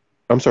proves,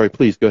 I'm sorry,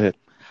 please go ahead.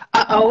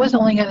 I was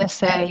only going to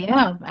say,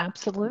 yeah,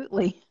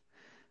 absolutely.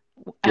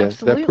 Yeah,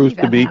 Absolutely,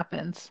 that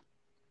happens.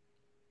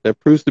 that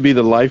proves to be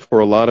the life for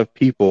a lot of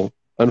people.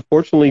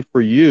 Unfortunately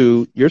for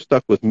you, you're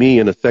stuck with me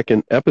in a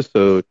second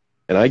episode,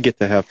 and I get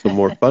to have some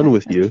more fun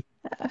with you.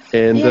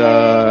 And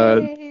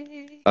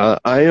Yay!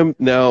 I am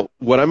now,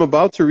 what I'm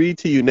about to read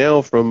to you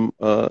now from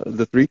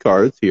the three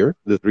cards here,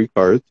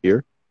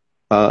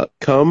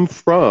 come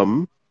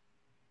from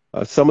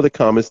some of the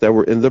comments that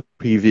were in the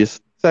previous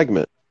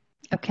segment.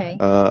 Okay.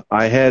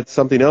 I had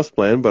something else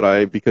planned,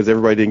 but because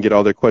everybody didn't get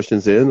all their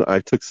questions in, I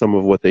took some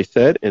of what they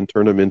said and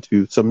turned them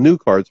into some new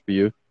cards for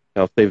you.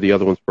 I'll save the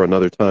other ones for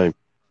another time.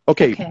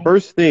 Okay.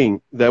 First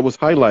thing that was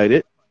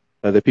highlighted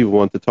that people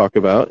want to talk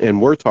about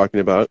and were talking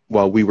about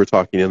while we were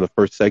talking in the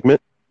first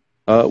segment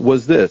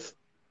was this.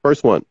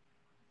 First one,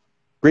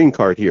 green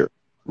card here,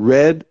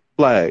 red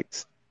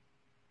flags.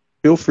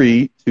 Feel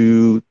free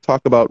to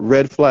talk about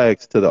red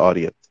flags to the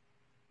audience.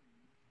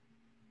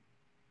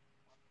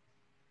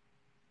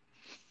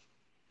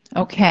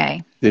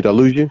 Okay. Did I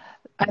lose you?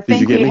 I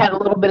think we had a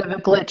little bit of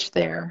a glitch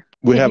there.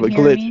 We have a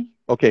glitch.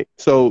 Okay,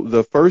 so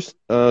the first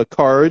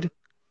card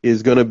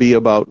is going to be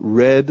about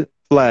red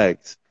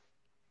flags.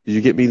 Did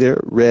you get me there?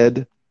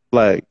 Red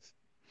flags.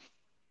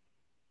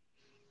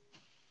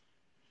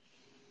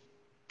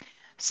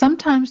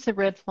 Sometimes the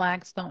red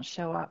flags don't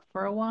show up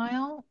for a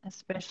while,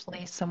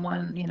 especially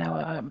someone,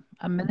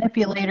 a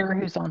manipulator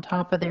who's on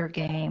top of their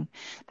game.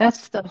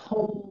 That's the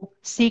whole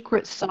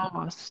secret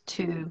sauce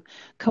to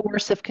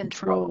coercive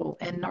control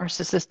and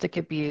narcissistic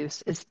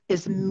abuse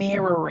is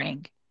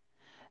mirroring.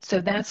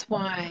 So that's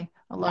why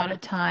a lot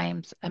of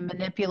times a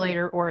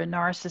manipulator or a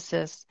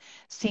narcissist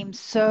seems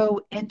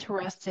so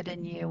interested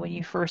in you when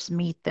you first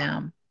meet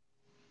them.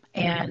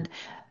 And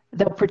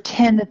they'll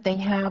pretend that they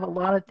have a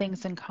lot of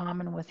things in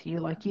common with you.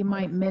 Like you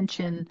might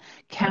mention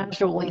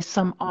casually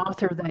some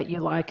author that you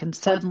like, and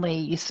suddenly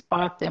you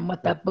spot them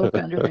with that book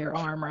under their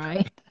arm,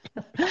 right?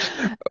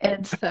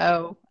 And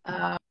so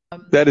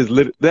that is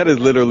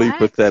literally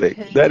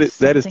pathetic. That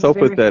is so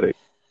pathetic.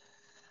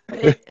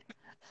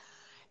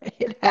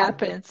 It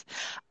happens.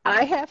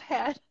 I'm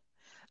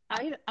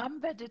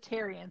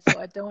vegetarian, so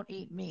I don't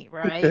eat meat,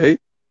 right? Okay.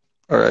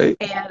 All right.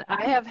 And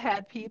I have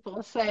had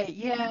people say,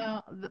 yeah,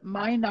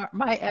 my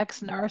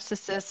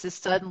ex-narcissist is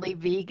suddenly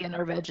vegan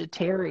or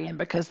vegetarian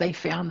because they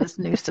found this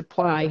new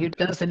supply who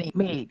doesn't eat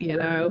meat,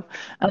 I'm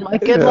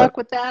like, good luck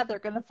with that. They're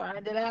going to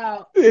find it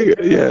out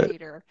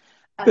later.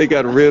 They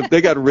got ribs.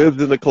 They got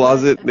ribs in the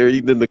closet. They're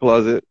eating in the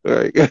closet. All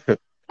right.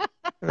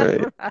 All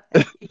right.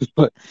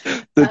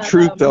 The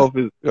true self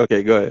is,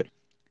 okay, go ahead.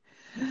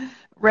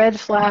 Red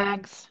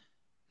flags.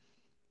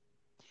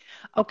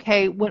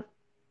 Okay,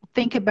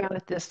 think about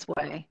it this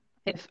way.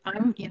 If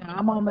I'm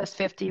almost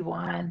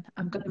 51,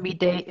 I'm going to be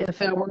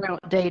if I were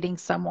out dating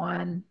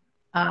someone.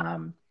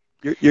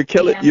 You're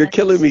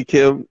killing me,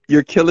 Kim.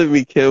 You're killing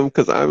me, Kim,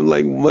 because I'm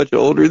like much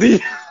older than you.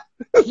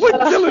 You're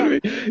killing me.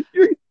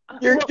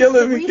 You're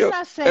killing me, Kim.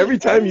 Every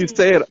time you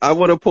say it, I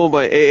want to pull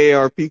my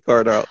AARP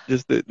card out.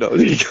 Just to, no, go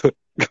ahead.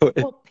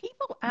 Well,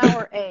 people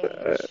our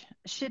age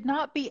should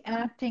not be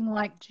acting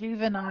like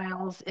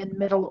juveniles in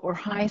middle or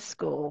high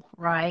school,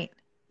 right?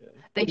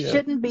 They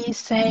shouldn't be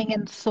saying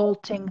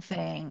insulting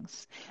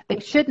things. They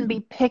shouldn't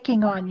be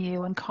picking on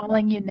you and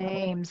calling you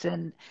names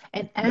and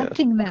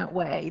acting that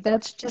way.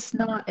 That's just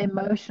not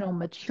emotional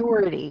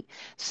maturity.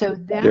 So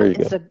that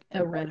is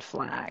a red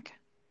flag.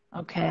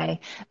 Okay.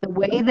 The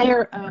way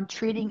they're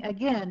treating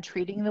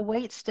the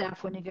wait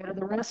staff when you go to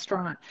the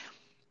restaurant.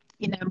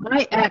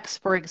 My ex,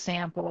 for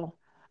example,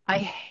 I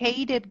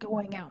hated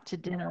going out to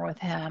dinner with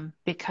him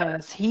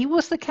because he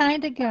was the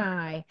kind of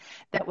guy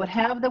that would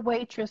have the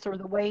waitress or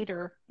the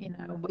waiter,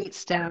 wait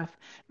staff,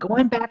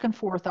 going back and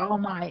forth all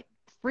night.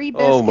 Free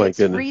biscuits,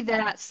 free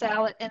that,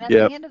 salad, and at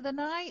the end of the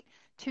night,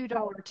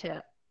 $2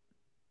 tip.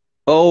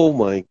 Oh,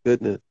 my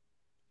goodness.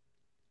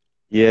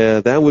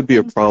 Yeah, that would be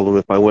a problem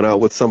if I went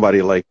out with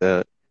somebody like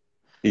that.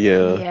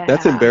 Yeah.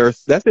 That's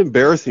embarrassing. That's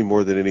embarrassing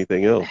more than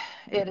anything else.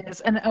 It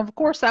is. And of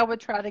course I would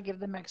try to give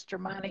them extra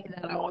money.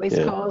 That always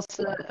causes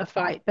a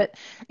fight. But,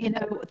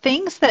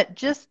 things that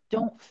just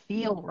don't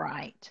feel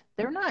right.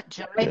 They're not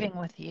jiving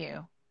with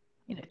you.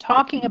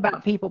 Talking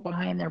about people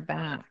behind their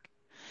back.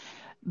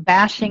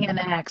 Bashing an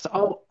ex.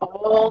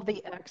 All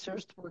the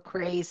exes were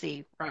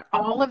crazy. Right?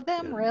 All of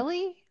them,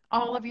 really?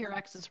 All of your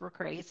exes were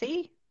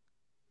crazy?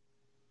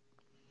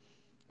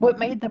 What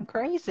made them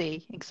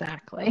crazy,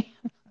 exactly?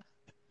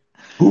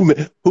 Who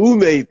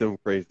made them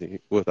crazy,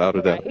 without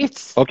a doubt.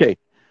 Okay,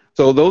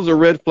 so those are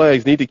red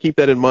flags. Need to keep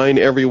that in mind,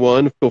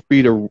 everyone. Feel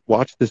free to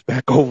watch this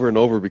back over and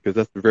over because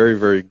that's very,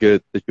 very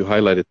good that you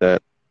highlighted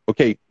that.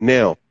 Okay,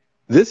 now,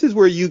 this is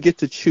where you get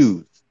to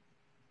choose.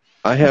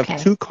 I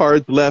have two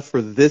cards left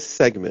for this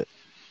segment.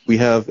 We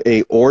have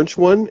a orange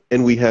one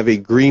and we have a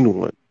green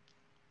one.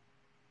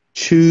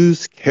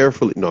 Choose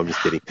carefully. No, I'm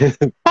just kidding.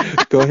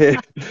 Go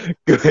ahead.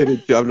 Go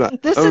ahead. I'm going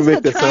to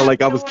make that sound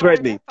like I was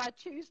threatening.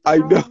 I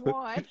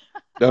know.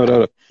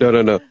 No.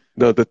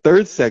 The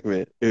third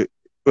segment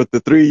with the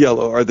 3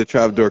 yellow are the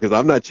trapdoor because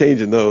I'm not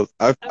changing those.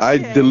 I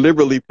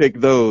deliberately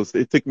picked those.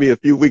 It took me a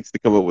few weeks to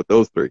come up with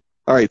those 3.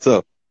 All right,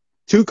 so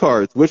 2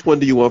 cards. Which one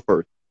do you want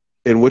first?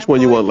 And which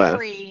one you want last?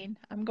 Green.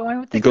 I'm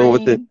going with the green. Going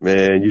with it?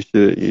 Man, you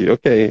should.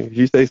 Okay, if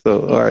you say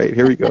so. All right,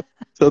 here we go.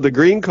 So the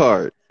green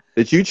card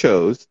that you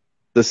chose,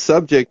 the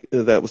subject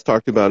that was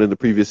talked about in the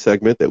previous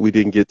segment that we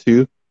didn't get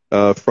to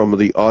from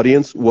the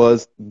audience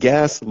was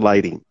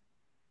gaslighting.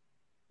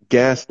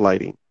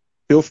 Gaslighting.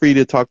 Feel free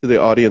to talk to the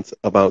audience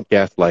about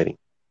gaslighting.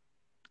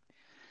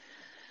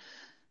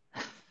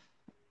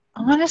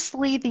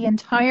 Honestly, the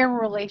entire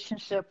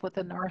relationship with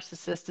a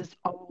narcissist is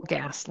all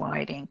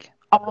gaslighting.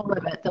 All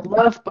of it. The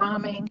love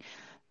bombing,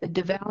 the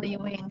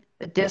devaluing,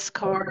 the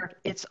discard,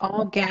 it's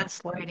all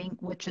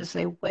gaslighting, which is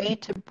a way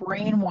to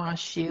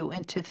brainwash you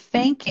into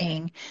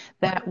thinking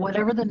that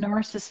whatever the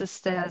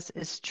narcissist says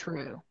is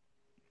true.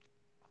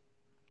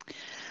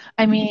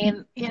 I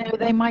mean,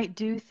 they might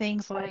do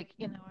things like,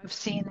 I've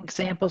seen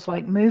examples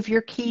like move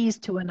your keys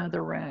to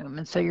another room.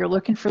 And so you're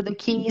looking for the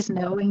keys,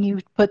 knowing you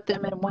put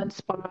them in one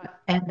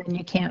spot and then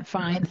you can't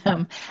find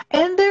them.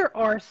 And there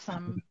are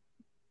some,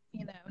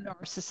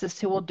 narcissists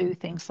who will do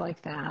things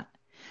like that.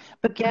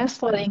 But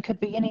gaslighting could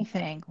be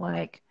anything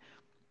like,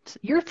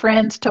 your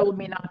friends told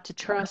me not to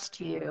trust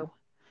you.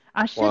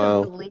 I should have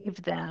Wow.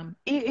 believed them,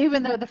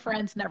 even though the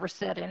friends never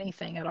said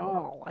anything at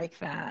all like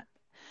that.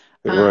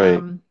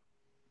 Right.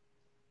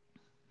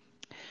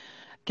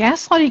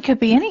 Gaslighting could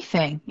be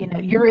anything.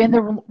 You're in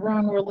the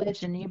wrong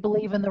religion. You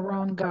believe in the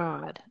wrong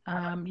God.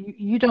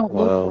 You don't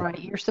look Wow. right.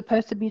 You're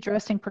supposed to be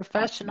dressing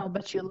professional,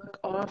 but you look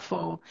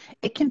awful.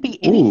 It can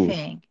be Ooh.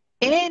 anything.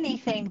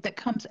 Anything that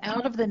comes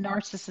out of the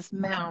narcissist's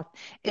mouth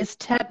is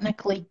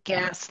technically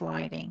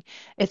gaslighting.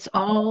 It's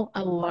all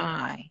a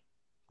lie.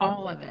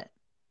 All of it.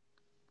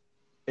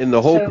 And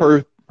the whole So,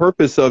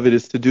 purpose of it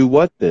is to do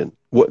what then?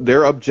 What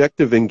their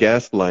objective in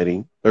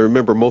gaslighting? I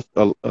remember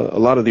a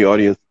lot of the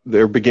audience,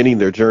 they're beginning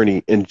their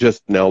journey and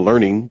just now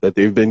learning that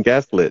they've been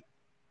gaslit.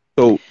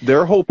 So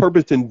their whole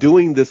purpose in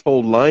doing this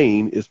whole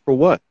lying is for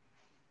what?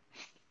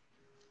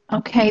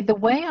 okay, the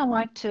way I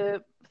like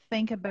to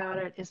think about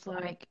it is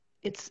like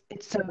it's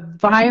a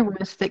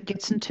virus that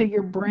gets into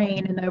your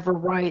brain and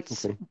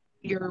overwrites Okay.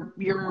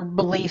 your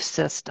belief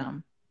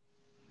system.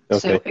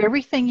 So Okay.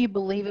 everything you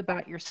believe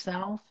about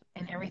yourself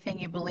and everything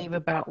you believe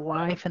about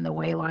life and the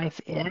way life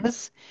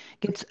is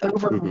gets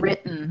Hmm.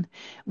 overwritten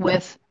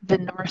with the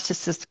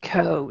narcissist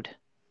code,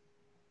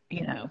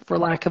 for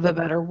lack of a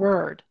better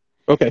word.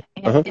 Okay.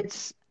 And Uh-huh.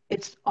 it's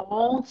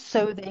all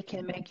so they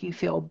can make you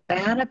feel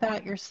bad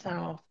about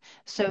yourself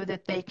so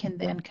that they can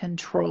then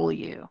control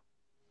you.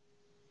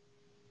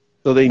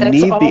 So they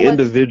That's need the all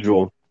it's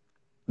individual,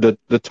 the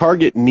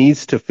target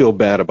needs to feel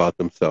bad about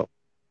themselves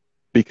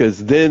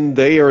because then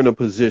they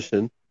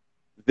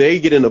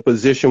get in a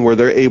position where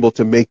they're able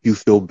to make you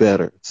feel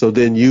better. So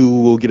then you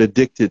will get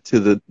addicted to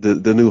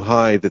the new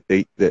high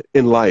that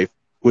in life,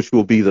 which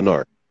will be the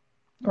narc.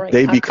 right.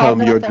 They I call become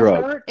that your the drug.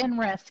 hurt and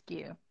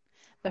rescue.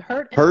 The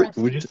hurt and Hurt,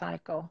 would rescue you,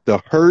 cycle. the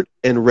hurt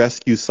and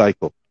rescue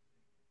cycle.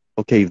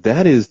 Okay,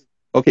 that is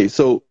okay.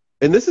 So,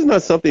 and this is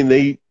not something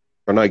they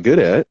are not good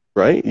at,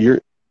 right?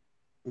 You're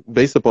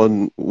based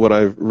upon what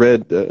I've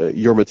read,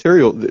 your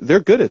material. They're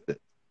good at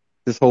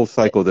this whole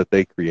cycle that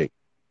they create.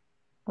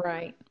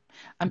 Right.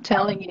 I'm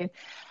telling you,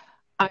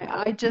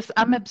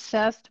 I'm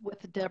obsessed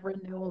with Deborah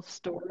Newell's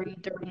story,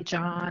 Dirty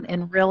John,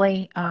 and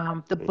really,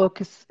 the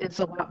book is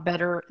a lot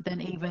better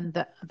than even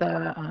the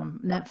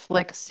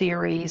Netflix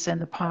series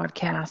and the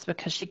podcast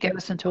because she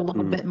goes into a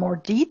little Mm-hmm. bit more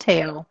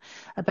detail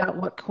about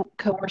what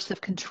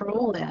coercive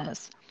control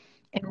is.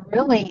 And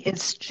really,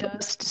 it's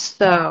just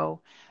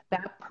so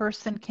that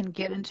person can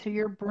get into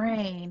your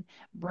brain,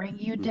 bring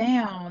you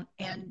down,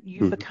 and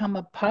you Mm-hmm. become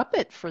a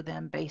puppet for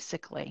them,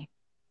 basically.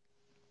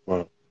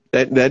 Wow.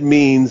 That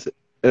means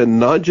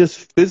not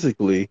just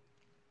physically,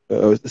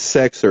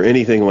 sex or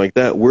anything like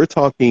that. We're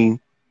talking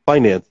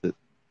finances,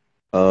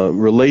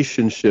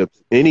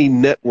 relationships, any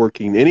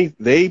networking,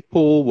 they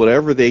pull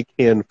whatever they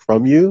can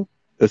from you,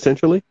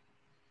 essentially.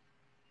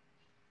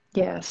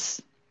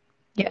 Yes.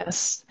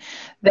 Yes,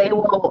 they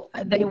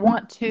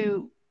want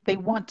to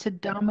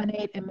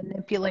dominate and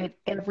manipulate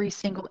every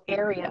single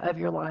area of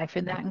your life,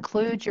 and that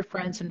includes your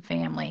friends and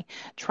family,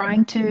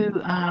 trying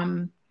to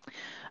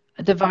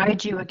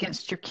divide you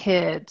against your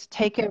kids,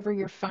 take over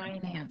your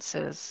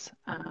finances.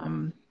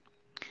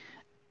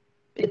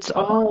 It's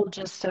all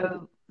just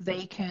so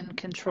they can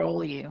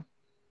control you.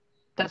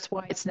 That's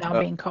why it's now Uh,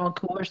 being called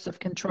coercive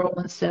control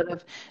instead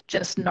of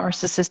just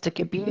narcissistic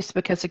abuse,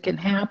 because it can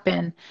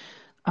happen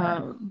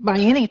by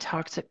any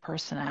toxic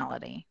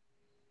personality.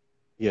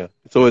 yeah.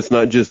 So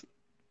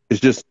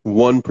it's just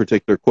one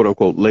particular quote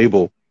unquote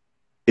label.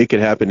 It could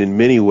happen in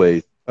many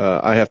ways.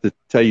 I have to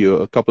tell you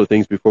a couple of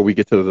things before we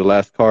get to the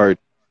last card.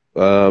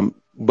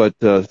 But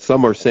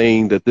some are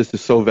saying that this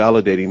is so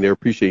validating. They're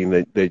appreciating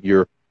that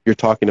you're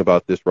talking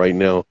about this right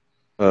now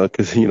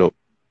because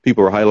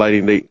people are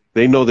highlighting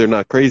they know they're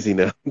not crazy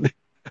now,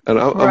 and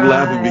I'm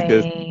laughing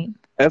because Right.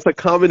 that's a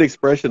common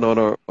expression on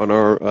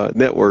our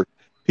network.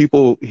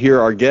 People hear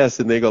our guests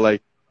and they go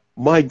like,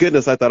 "My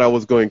goodness, I thought I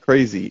was going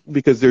crazy,"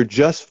 because they're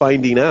just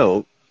finding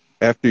out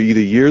after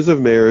either years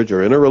of marriage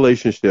or in a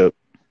relationship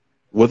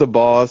with a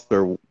boss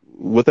or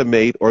with a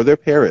mate or their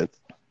parents.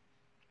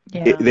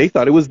 Yeah. They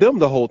thought it was them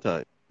the whole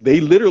time. They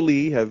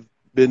literally have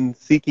been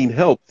seeking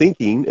help,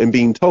 thinking and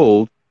being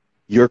told,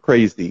 You're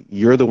crazy.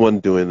 You're the one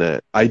doing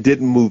that. I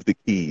didn't move the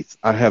keys.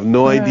 I have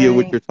no idea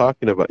what Right. you're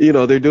talking about.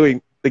 They're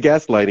doing the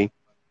gaslighting.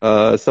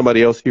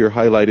 Somebody else here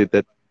highlighted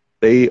that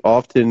they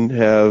often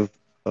have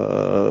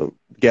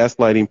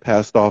gaslighting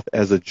passed off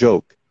as a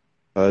joke.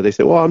 They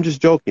say, well, I'm just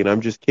joking.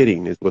 I'm just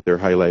kidding is what they're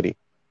highlighting,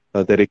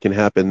 that it can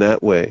happen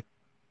that way,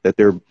 that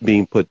they're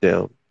being put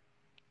down.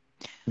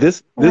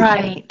 This,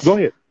 Right. go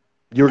ahead.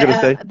 You were going to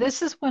say?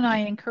 This is when I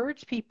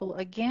encourage people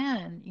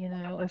again,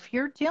 if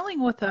you're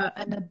dealing with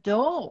an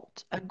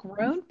adult, a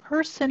grown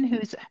person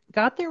who's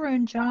got their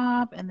own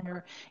job and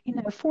they're,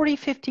 40,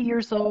 50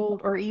 years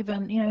old or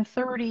even,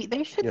 30, they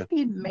Yeah. shouldn't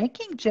be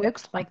making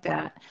jokes like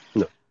that.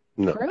 No,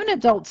 no. Grown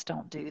adults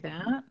don't do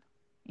that,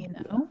 you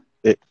know?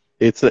 It,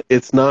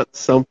 it's not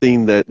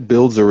something that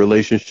builds a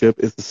relationship.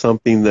 It's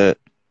something that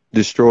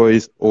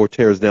destroys or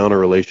tears down a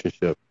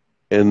relationship.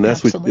 And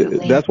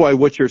Absolutely. that's why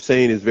what you're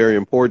saying is very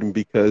important,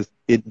 because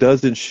it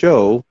doesn't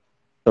show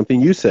something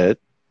you said,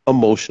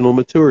 emotional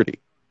maturity.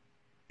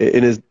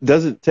 And it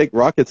doesn't take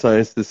rocket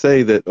science to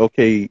say that,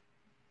 okay,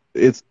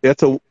 if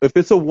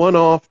it's a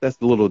one-off, that's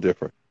a little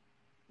different.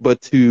 But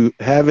to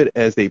have it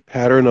as a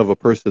pattern of a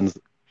person's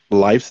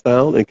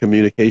lifestyle and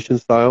communication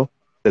style,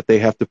 that they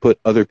have to put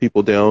other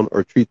people down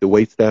or treat the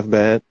wait staff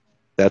bad,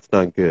 that's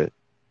not good.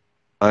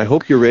 I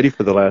hope you're ready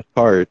for the last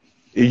card.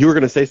 You were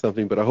going to say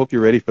something, but I hope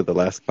you're ready for the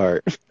last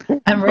card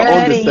I'm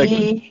on this segment.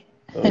 ready.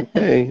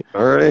 Okay.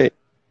 All right.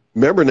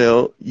 Remember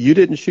now, you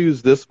didn't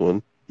choose this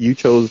one. You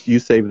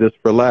saved this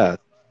for last.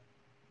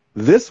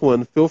 This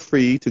one, feel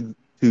free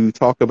to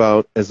talk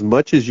about as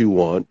much as you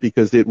want,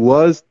 because it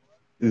was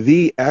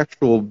the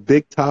actual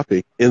big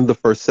topic in the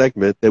first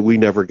segment that we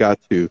never got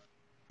to,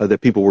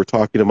 that people were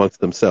talking amongst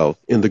themselves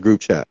in the group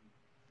chat.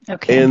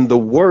 Okay. And the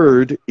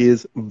word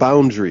is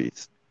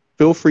boundaries.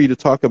 Feel free to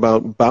talk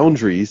about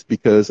boundaries,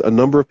 because a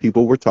number of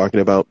people were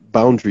talking about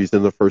boundaries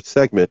in the first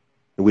segment,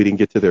 and we didn't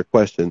get to their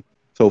question.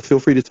 So feel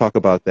free to talk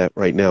about that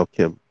right now,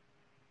 Kim.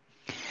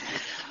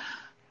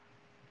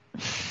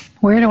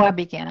 Where do I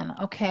begin?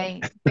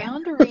 Okay,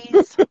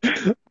 boundaries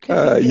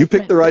could be You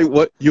picked the different. right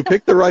one. You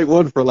picked the right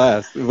one for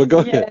last. But go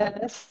ahead.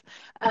 Yes.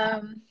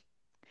 Um,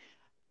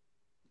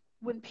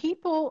 when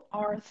people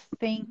are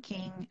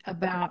thinking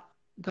about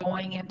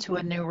going into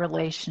a new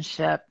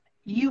relationship,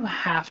 you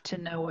have to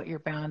know what your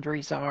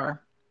boundaries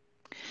are.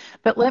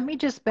 But let me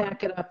just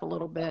back it up a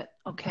little bit,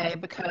 okay?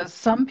 Because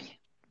some,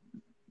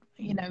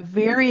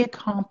 very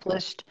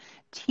accomplished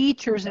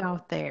teachers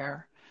out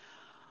there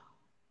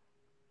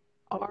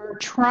are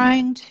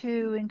trying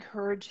to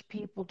encourage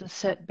people to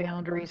set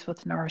boundaries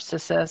with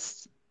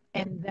narcissists,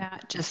 and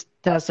that just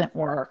doesn't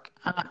work.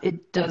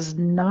 It does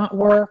not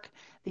work.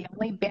 The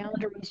only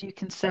boundaries you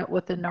can set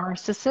with a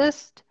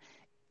narcissist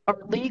are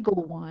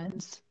legal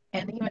ones,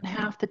 and even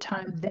half the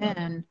time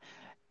then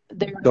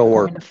they're Don't not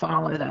work. going to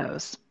follow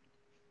those.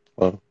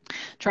 Well,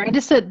 Trying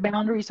to set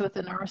boundaries with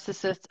a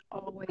narcissist,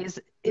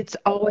 it's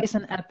always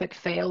an epic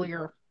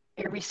failure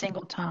every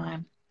single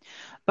time.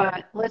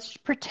 But let's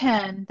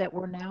pretend that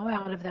we're now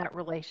out of that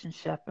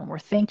relationship and we're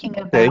thinking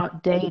okay.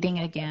 about dating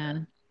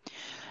again.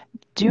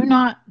 Do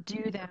not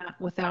do that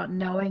without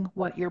knowing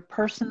what your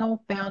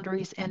personal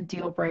boundaries and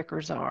deal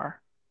breakers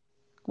are,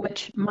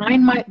 which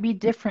mine might be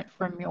different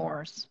from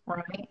yours,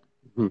 right?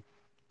 Hmm.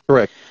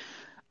 Correct.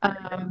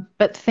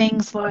 But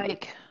things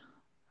like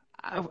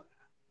uh,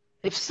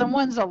 if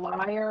someone's a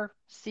liar,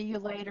 see you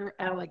later,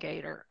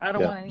 alligator. I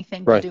don't Yeah. want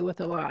anything to Right. do with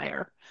a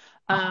liar.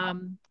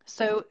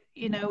 So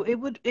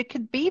it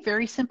could be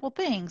very simple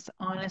things: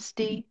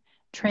 honesty,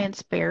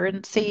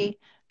 transparency,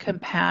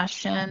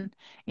 compassion.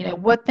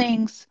 What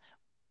things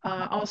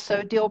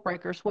also deal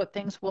breakers. What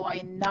things will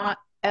I not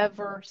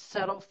ever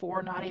settle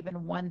for, not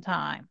even one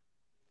time?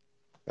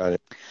 Got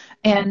it.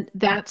 And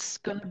that's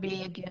going to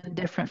be again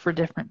different for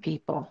different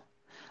people.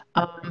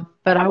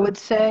 But I would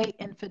say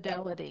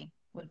infidelity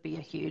would be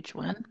a huge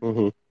one.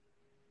 Mm-hmm.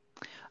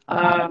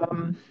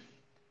 Um,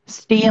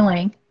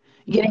 Stealing,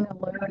 getting a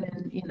loan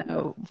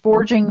and,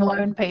 forging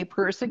loan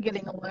papers and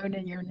getting a loan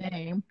in your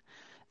name,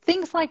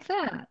 things like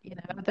that.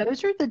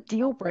 Those are the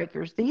deal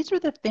breakers. These are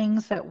the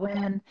things that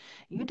when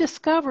you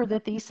discover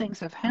that these things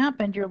have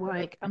happened, you're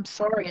like, I'm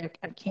sorry,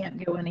 I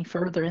can't go any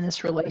further in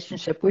this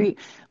relationship.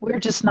 We're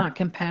just not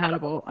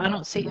compatible. I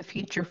don't see a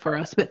future for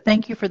us, but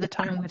thank you for the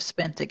time we've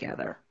spent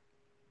together.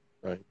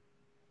 Right.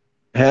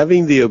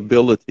 Having the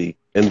ability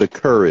and the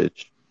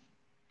courage,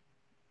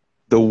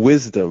 the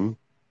wisdom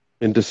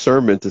and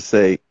discernment to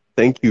say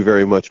thank you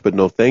very much, but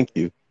no thank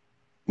you,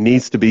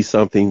 needs to be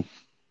something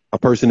a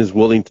person is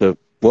willing to,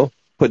 well,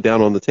 put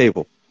down on the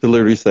table, to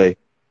literally say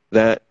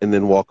that and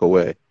then walk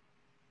away.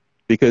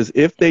 Because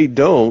if they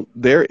don't,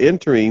 they're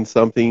entering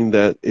something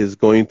that is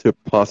going to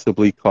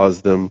possibly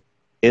cause them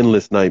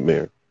endless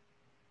nightmare.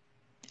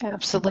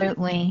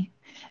 Absolutely.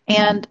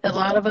 And a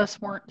lot of us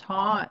weren't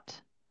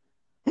taught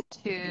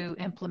to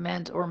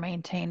implement or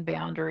maintain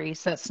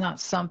boundaries. That's not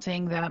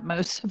something that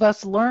most of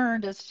us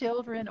learned as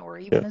children or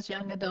Yeah. even as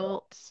young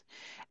adults.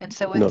 And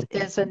so No.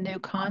 it's a new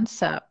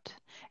concept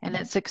and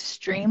it's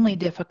extremely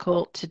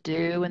difficult to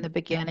do in the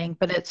beginning,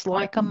 but it's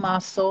like a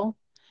muscle.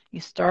 You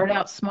start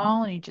out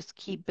small and you just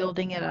keep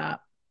building it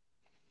up.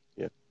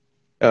 Yeah.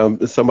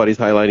 Somebody's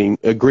highlighting,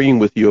 agreeing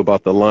with you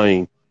about the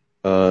lying,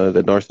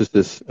 the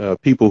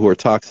narcissists, people who are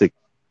toxic.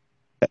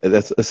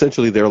 That's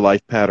essentially their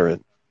life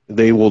pattern.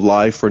 They will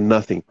lie for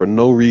nothing, for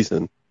no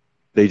reason.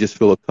 They just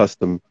feel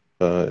accustomed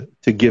to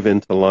give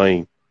in to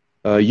lying.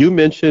 You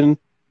mentioned,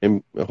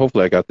 and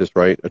hopefully I got this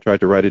right, I tried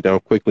to write it down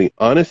quickly,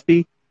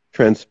 honesty,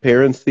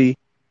 transparency,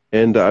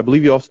 and I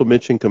believe you also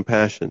mentioned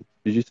compassion.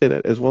 Did you say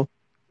that as well?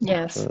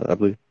 Yes. I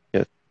believe,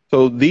 yes.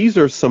 So these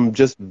are some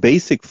just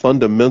basic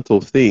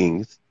fundamental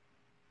things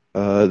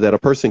that a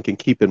person can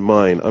keep in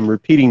mind. I'm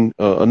repeating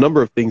a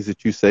number of things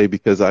that you say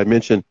because I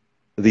mentioned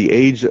the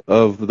age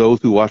of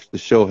those who watch the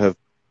show have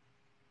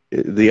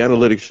the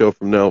analytics show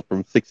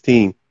from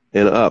 16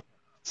 and up.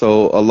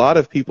 So a lot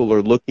of people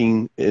are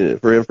looking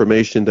for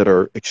information that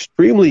are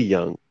extremely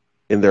young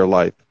in their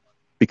life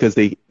because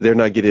they're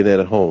not getting it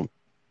at home,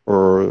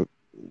 or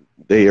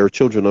they are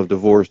children of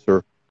divorce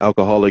or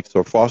alcoholics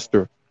or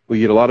foster. We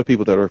get a lot of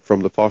people that are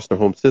from the foster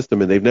home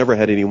system and they've never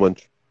had anyone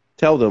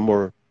tell them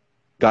or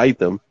guide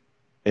them.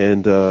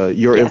 And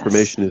your Yes.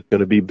 information is going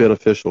to be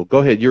beneficial. Go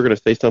ahead. You're going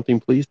to say something,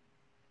 please?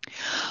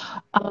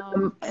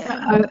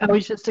 I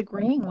was just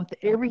agreeing with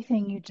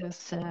everything you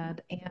just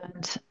said.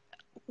 And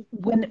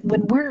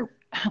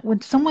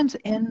when someone's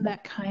in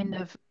that kind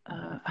of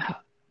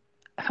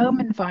home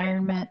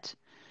environment,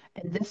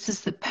 and this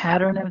is the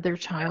pattern of their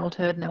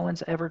childhood, no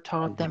one's ever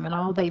taught Mhm. them, and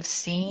all they've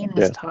seen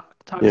is Yeah. Yeah.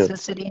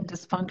 toxicity and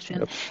dysfunction.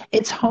 Yep.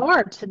 It's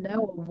hard to know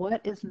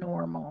what is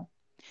normal.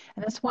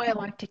 And that's why I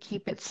like to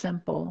keep it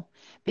simple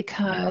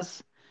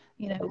because,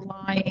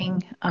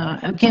 lying,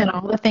 again,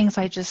 all the things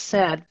I just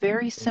said,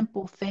 very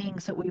simple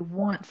things that we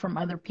want from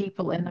other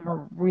people in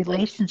our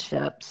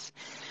relationships.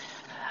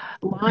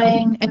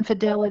 Lying,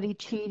 infidelity,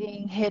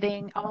 cheating,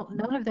 hitting,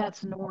 none of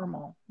that's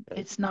normal.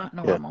 It's not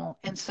Yeah. normal.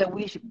 And so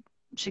we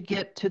should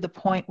get to the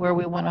point where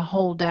we want to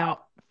hold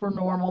out for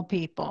normal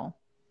people.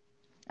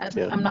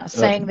 Yeah. I'm not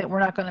saying that we're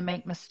not going to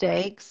make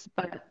mistakes,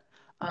 but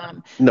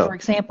for No.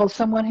 example,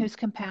 someone who's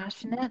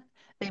compassionate,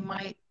 they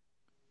might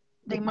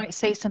they might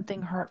say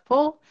something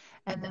hurtful,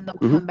 and then they'll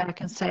Hmm. come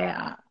back and say,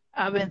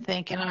 "I've been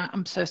thinking,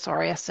 I'm so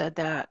sorry I said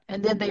that,"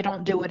 and then they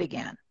don't do it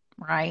again,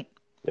 right?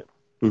 Yeah.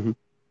 Hmm.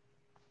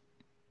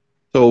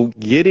 So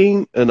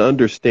getting an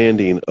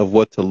understanding of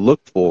what to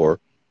look for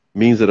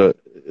means that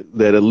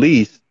at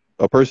least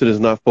a person is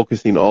not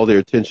focusing all their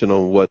attention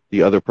on what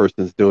the other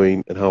person's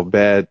doing and how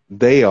bad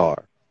they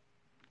are.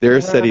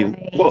 They're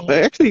setting, well,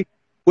 Right. actually,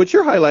 what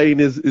you're highlighting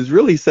is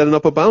really setting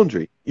up a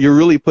boundary. You're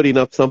really putting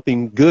up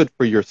something good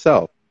for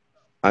yourself.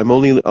 I'm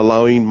only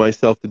allowing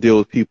myself to deal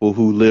with people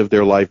who live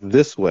their life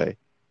this way,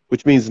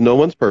 which means no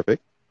one's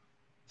perfect.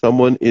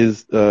 Someone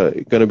is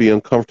going to be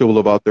uncomfortable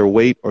about their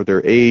weight or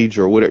their age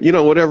or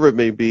whatever, whatever it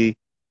may be,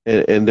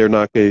 and they're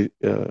not going.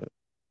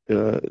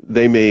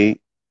 They may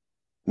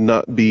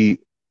not be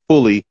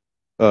fully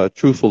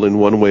truthful in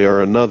one way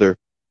or another.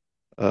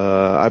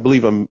 I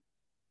believe I'm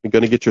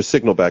going to get your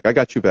signal back. I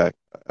got you back.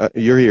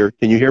 You're here.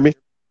 Can you hear me?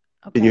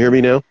 Can you Okay. hear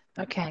me now?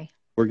 Okay.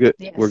 We're good.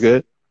 We're Yes.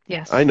 good.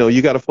 I Yes. know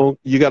you got a phone.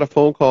 You got a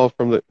phone call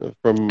from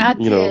I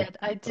did.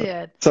 I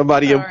did.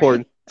 somebody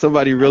important, Sorry.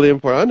 somebody I really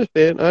important. I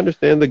understand. I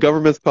understand. The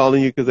government's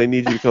calling you because they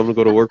need you to come and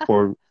go to work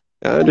for them.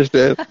 I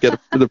understand.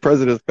 The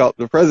president's call.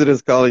 The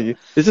president's calling you.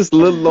 It's just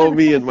little old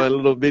me and my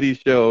little bitty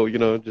show.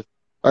 Just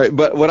all right.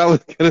 But what I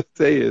was gonna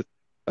say is,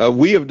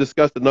 we have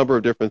discussed a number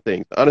of different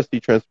things. Honesty,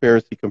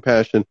 transparency,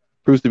 compassion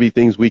proves to be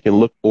things we can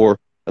look for.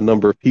 A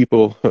number of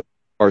people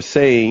are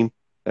saying,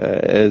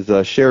 as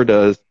Cher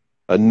does,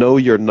 know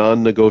your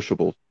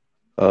non-negotiables.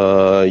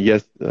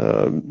 Yes,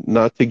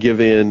 not to give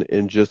in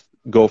and just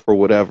go for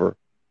whatever.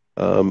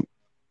 Um,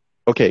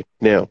 okay,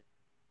 now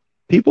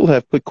people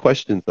have put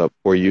questions up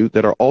for you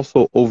that are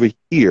also over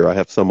here. I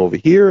have some over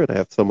here and I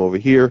have some over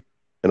here,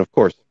 and of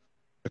course,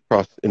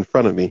 across in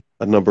front of me,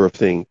 a number of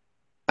things.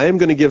 I am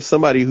going to give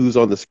somebody who's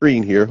on the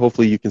screen here.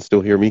 Hopefully, you can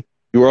still hear me.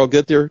 You are all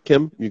good there,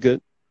 Kim? You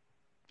good?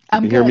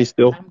 I'm You hear me good.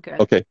 still? I'm good.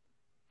 Okay.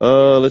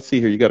 Let's Yes. see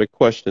here. You got a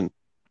question.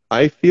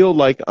 I feel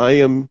like I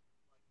am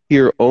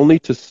here only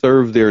to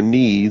serve their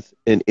needs,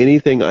 and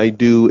anything I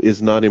do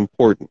is not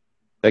important.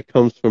 That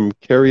comes from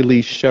Carrie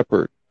Lee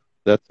Shepard.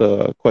 That's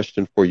a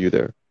question for you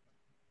there.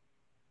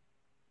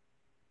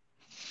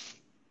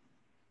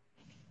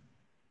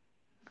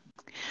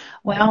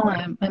 Well,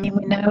 I mean,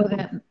 we know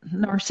that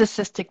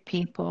narcissistic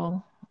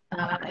people,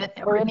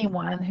 or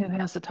anyone who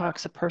has a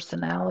toxic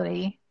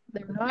personality,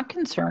 they're not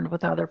concerned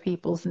with other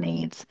people's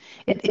needs.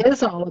 It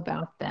is all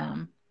about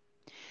them.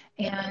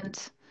 And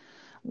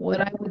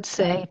what I would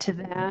say to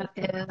that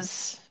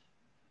is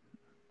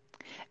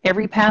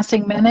every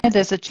passing minute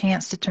is a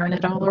chance to turn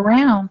it all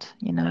around,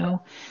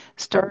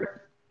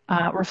 start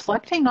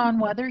reflecting on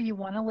whether you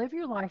want to live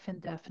your life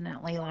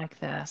indefinitely like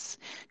this.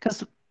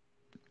 Because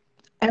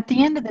at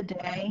the end of the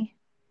day,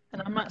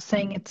 and I'm not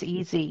saying it's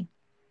easy,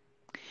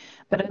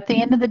 but at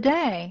the end of the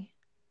day,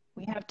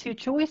 we have two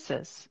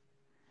choices.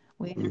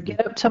 We either Hmm.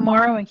 get up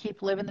tomorrow and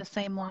keep living the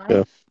same Yeah.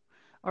 life,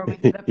 or we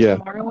get up Yeah.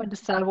 tomorrow and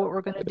decide what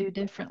we're going to do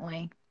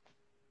differently.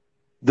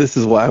 this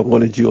is why I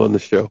wanted you on the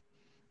show.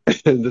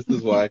 And this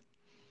is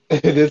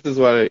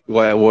why,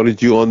 why I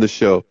wanted you on the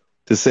show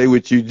to say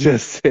what you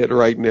just said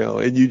right now.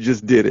 And you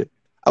just did it.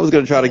 I was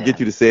going to try to get Yeah.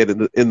 you to say it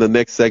in the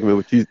next segment,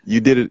 but you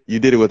did it. You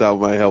did it without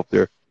my help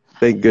there.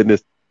 Thank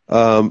goodness.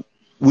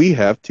 We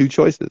have two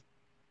choices.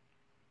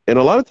 And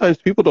a lot of times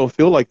people don't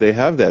feel like they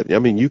have that. I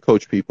mean, you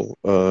coach people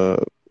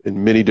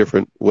in many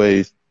different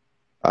ways.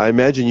 I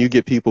imagine you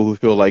get people who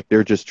feel like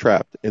they're just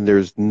trapped and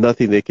there's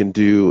nothing they can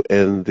do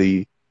and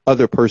the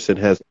other person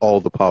has all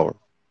the power.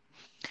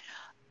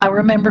 I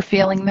remember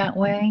feeling that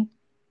way.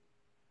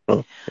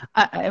 Huh?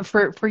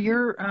 For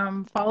your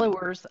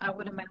followers, I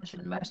would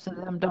imagine most of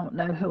them don't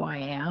know who I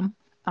am.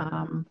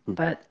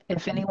 But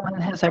if anyone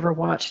has ever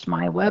watched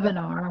my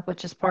webinar,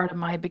 which is part of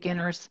my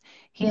beginner's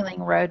healing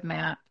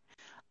roadmap,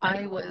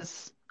 I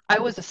was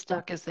as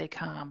stuck as they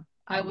come.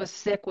 I was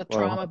sick with Wow.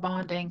 trauma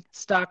bonding,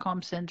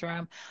 Stockholm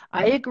syndrome.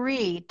 I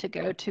agreed to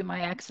go to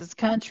my ex's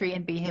country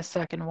and be his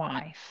second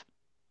wife.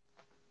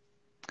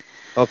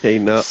 Okay,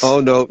 now, oh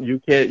no, you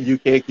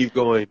can't keep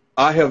going.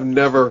 I have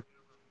never,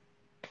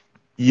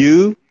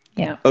 you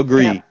Yeah,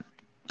 agree. yeah,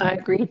 I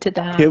agreed to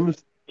that.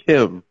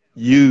 Kim,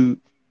 you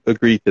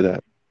agreed to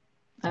that.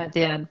 I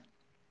did.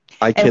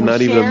 I And we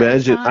cannot even shared a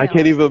imagine. I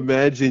can't child. even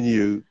imagine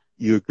you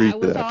I agreed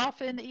to was that.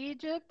 off in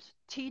Egypt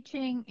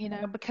teaching,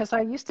 because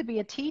I used to be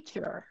a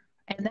teacher.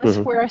 And that's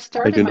Hmm. where I Thank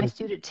started my goodness.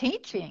 student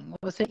teaching,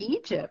 was in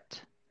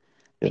Egypt.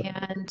 Yeah.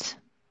 And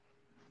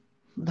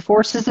the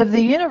forces of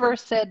the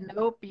universe said,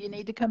 nope, you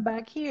need to come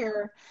back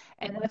here.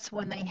 And that's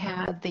when they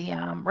had the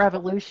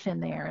revolution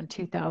there in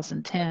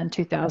 2010,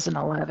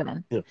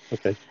 2011. Yeah.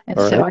 Okay. And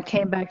All so right. I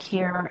came back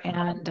here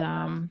and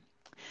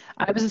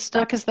I was as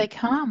stuck as they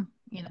come.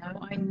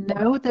 I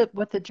know that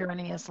what the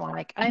journey is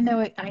like. I know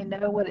it. I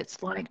know what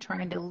it's like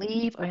trying to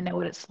leave. I know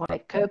what it's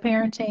like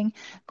co-parenting,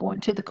 going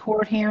to the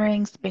court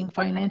hearings, being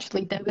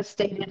financially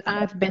devastated.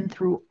 I've been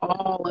through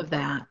all of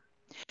that.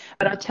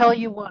 But I'll tell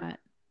you what,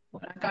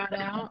 when I got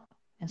out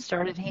and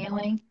started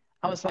healing,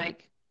 I was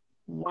like,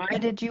 why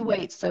did you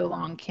wait so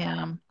long,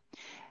 Kim?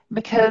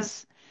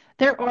 Because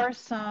there are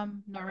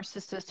some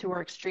narcissists who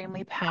are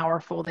extremely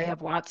powerful. They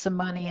have lots of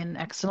money and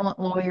excellent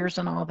lawyers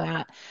and all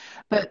that.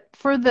 But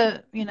for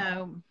the,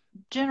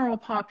 general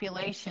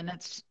population,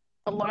 it's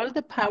a lot of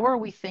the power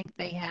we think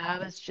they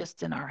have is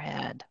just in our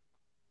head.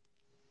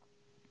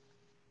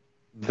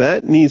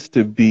 That needs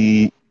to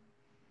be,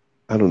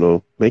 I don't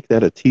know, make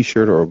that a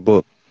T-shirt or a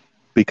book,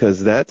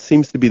 because that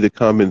seems to be the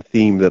common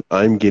theme that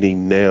I'm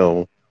getting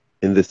now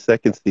in this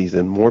second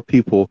season. More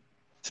people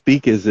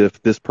speak as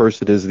if this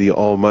person is the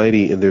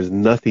almighty and there's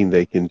nothing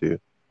they can do,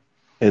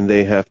 and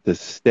they have to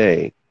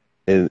stay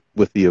and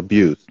with the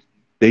abuse.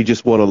 They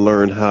just want to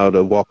learn how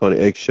to walk on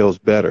eggshells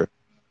better.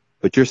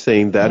 But you're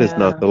saying that is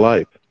not Yeah. the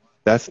life.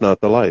 That's not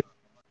the life.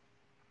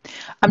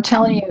 I'm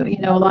telling you,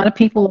 a lot of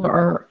people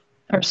are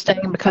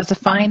staying because of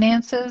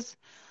finances.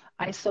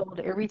 I sold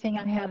everything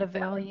I had of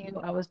value.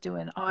 I was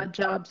doing odd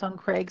jobs on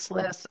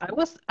Craigslist.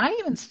 I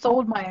even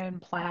sold my own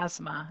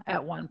plasma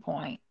at one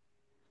point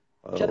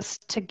Oh,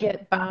 just to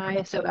get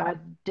by so I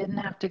didn't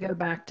have to go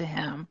back to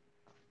him.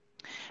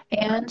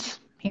 And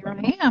here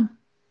I am.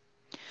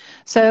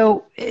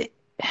 So it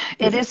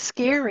is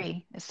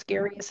scary. It's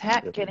scary as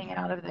heck yeah, getting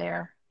out of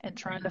there and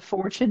trying to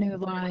forge a new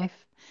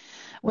life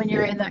when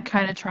you're yeah. in that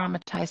kind of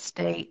traumatized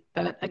state.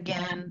 But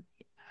again,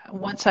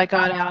 once I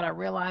got out, I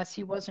realized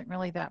he wasn't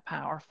really that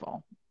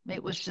powerful.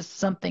 It was just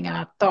something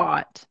I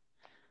thought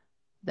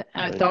that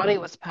I Right. thought he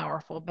was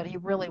powerful, but he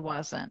really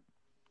wasn't.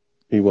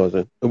 He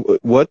wasn't.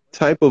 What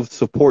type of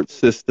support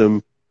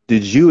system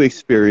did you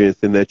experience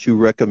and that you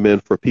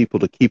recommend for people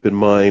to keep in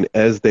mind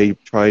as they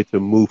try to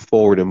move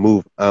forward and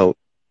move out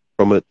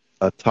from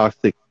a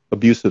toxic,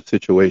 abusive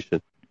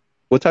situation?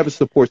 What type of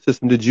support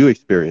system did you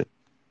experience?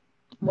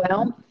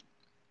 Well,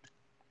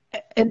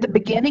 in the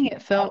beginning,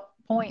 it felt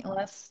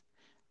pointless,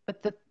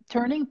 but the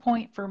turning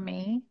point for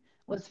me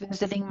was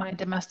visiting my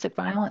domestic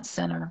violence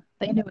center.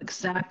 They knew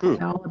exactly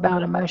Hmm. all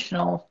about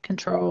emotional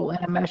control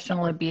and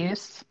emotional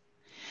abuse.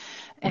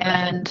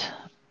 And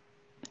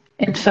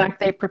in fact,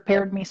 they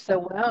prepared me so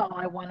well,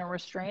 I won a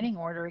restraining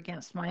order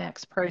against my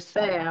ex pro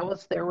se. I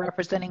was there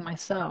representing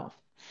myself.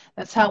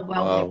 That's how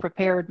well they Wow.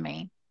 prepared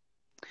me.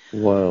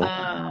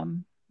 Wow.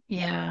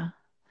 Yeah.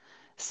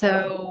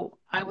 So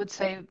I would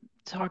say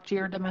talk to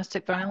your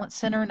domestic violence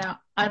center. Now,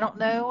 I don't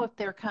know if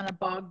they're kind of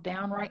bogged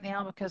down right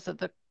now because of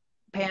the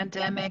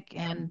pandemic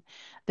and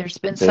there's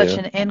been such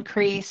Yeah. an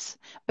increase,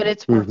 but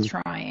it's worth Hmm.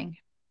 trying.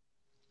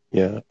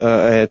 Yeah.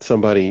 I had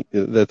somebody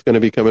that's going to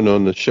be coming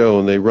on the show,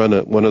 and they run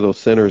one of those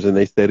centers, and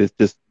they said it's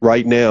just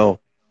right now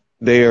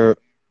they are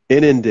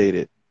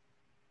inundated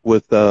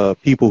with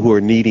people who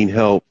are needing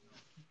help,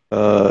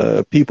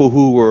 people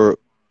who were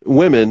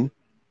women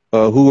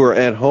who were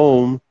at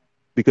home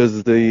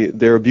because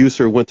their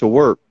abuser went to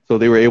work, so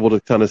they were able to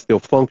kind of still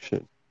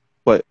function.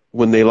 But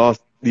when the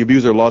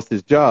abuser lost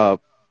his job,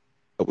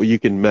 well, you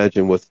can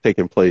imagine what's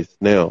taking place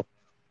now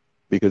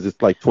because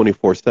it's like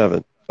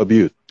 24/7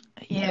 abuse.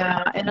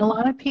 Yeah, and a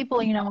lot of people,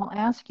 will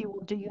ask you,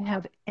 well, do you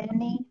have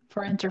any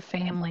friends or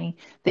family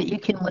that you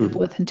can live Mhm.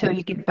 with until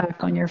you get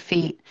back on your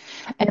feet?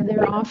 And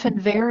they're Yeah. often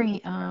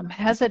very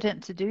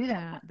hesitant to do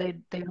that. They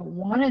don't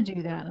want to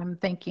do that. I'm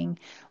thinking,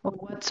 well,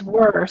 what's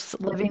worse,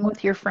 living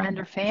with your friend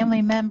or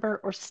family member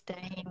or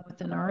staying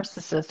with a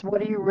narcissist?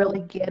 What are you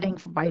really getting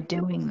by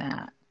doing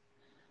that?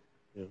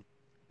 Yeah.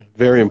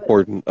 Very What,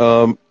 important.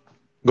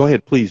 Go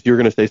ahead, please. You're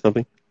going to say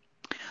something.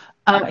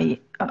 uh,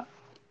 uh,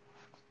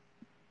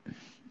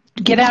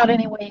 get out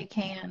any way you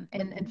can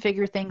and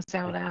figure things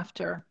out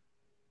after.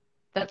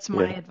 That's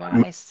my Yeah.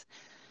 advice.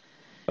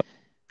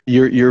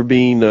 You're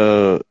being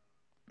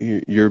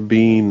you're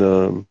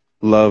being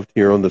loved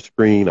here on the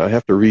screen. I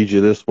have to read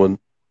you this one.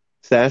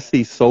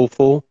 Sassy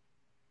Soulful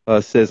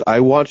says, I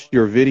watched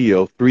your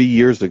video 3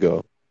 years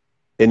ago,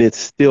 and it's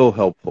still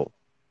helpful.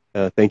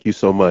 Thank you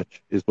so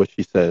much, is what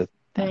she says.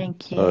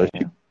 Thank Uh, you.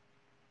 she,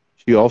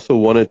 she also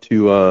wanted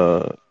to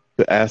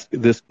ask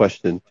this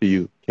question to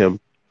you, Kim.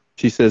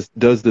 She says,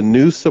 does the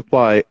new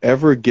supply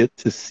ever get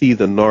to see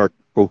the narc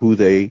for who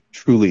they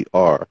truly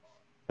are?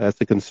 That's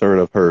a concern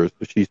of hers.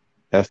 So she's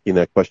asking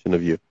that question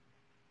of you.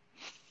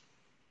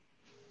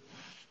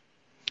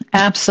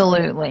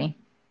 Absolutely.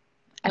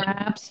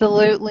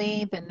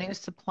 Absolutely. The new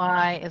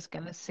supply is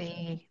going to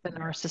see the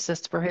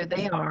narcissist for who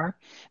they are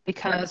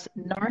because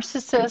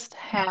narcissists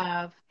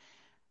have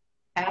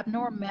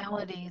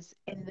abnormalities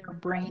in their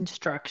brain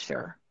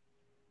structure.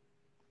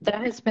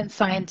 That has been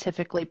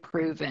scientifically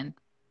proven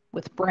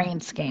with brain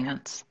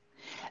scans.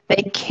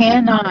 They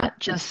cannot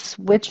just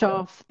switch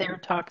off their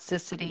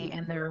toxicity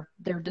and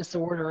their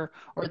disorder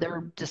or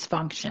their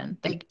dysfunction.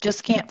 They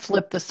just can't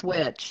flip the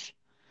switch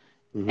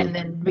Mm-hmm. and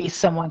then be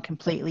someone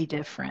completely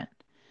different.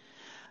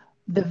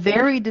 The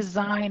very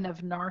design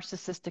of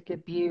narcissistic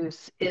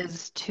abuse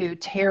is to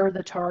tear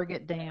the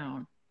target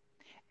down.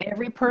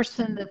 Every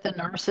person that the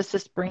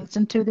narcissist brings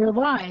into their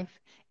life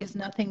is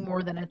nothing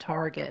more than a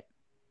target.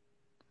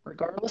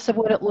 Regardless of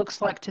what it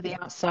looks like to the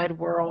outside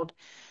world,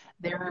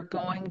 they're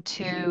going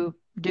to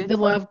do the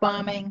love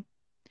bombing,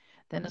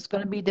 then it's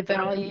going to be the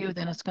value,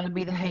 then it's going to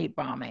be the hate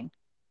bombing.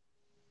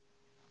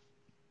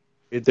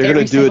 They're going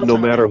to Every do it single no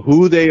matter time.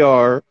 who they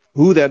are,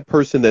 who that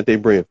person that they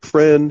bring,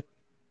 friend,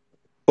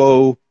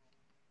 foe,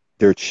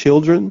 their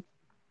children,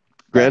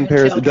 Their own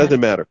grandparents, it children. doesn't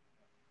matter.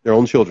 Their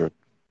own children,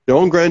 their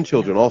own Yeah.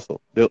 grandchildren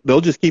also.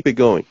 They'll just keep it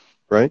going,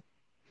 right?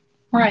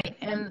 Right.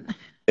 And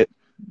It,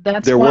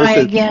 that's they're why, worse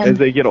as again,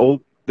 they get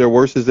old. They're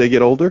worse as they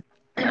get older.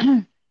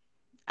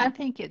 I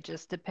think it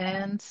just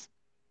depends.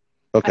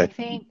 I Okay,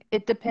 think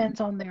it depends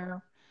on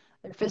their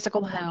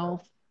physical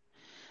health.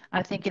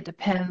 I think it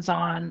depends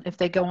on if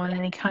they go on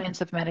any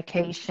kinds of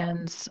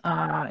medications,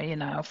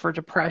 for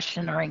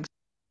depression or anxiety.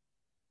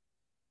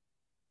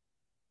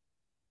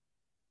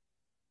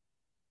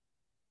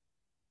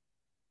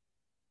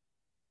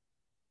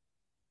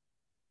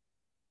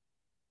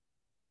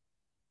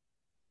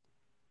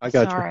 I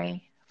got you.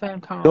 Sorry,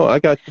 phone No, call. I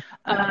got you.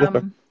 That's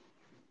fine. Um,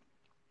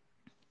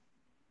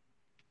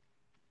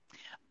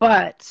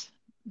 but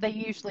they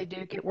usually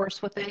do get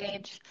worse with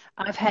age.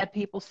 I've had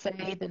people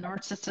say the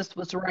narcissist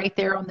was right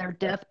there on their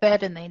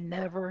deathbed and they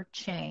never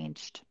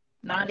changed,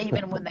 not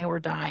even when they were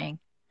dying.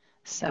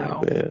 Oh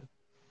So, man.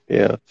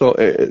 Yeah. So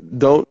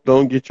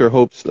don't get your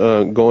hopes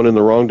going in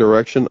the wrong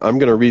direction. I'm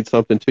going to read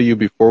something to you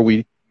before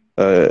we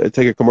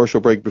take a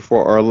commercial break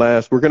before our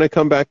last. We're going to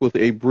come back with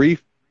a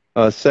brief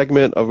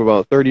segment of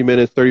about 30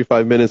 minutes,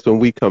 35 minutes. When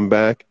we come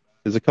back,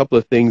 there's a couple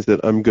of things that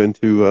I'm going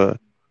to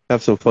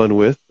have some fun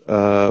with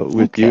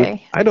you.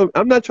 okay.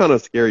 I'm not trying to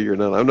scare you or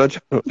nothing. I'm not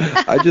trying to,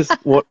 I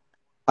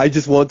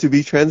just want to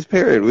be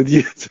transparent with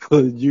you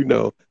so that you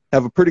know,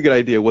 have a pretty good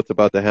idea what's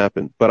about to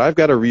happen. But I've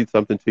got to read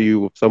something to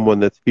you of someone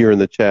that's here in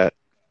the chat.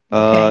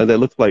 Okay.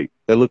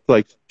 That looks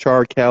like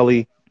Char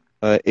Cali,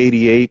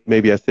 88.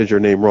 Maybe I said your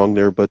name wrong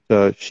there, but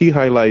she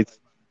highlights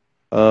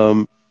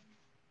um,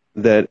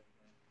 that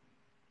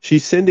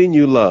she's sending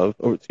you love.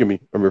 Oh, excuse me,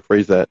 I'm gonna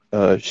rephrase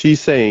that. She's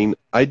saying,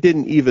 "I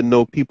didn't even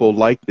know people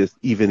like this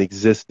even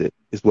existed."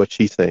 Is what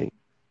she's saying.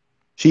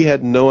 She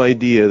had no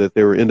idea that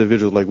there were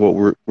individuals like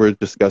what we're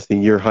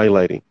discussing. You're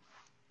highlighting,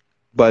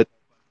 but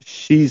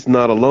she's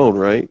not alone,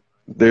 right?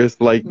 There's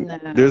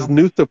No.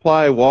 new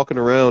supply walking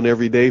around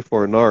every day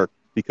for a narc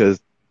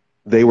because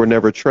they were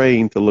never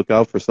trained to look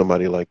out for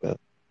somebody like that.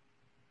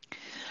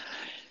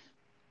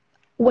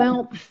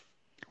 Well,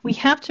 we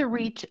have to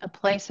reach a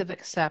place of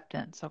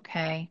acceptance,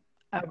 okay,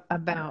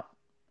 about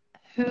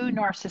who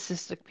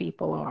narcissistic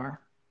people are.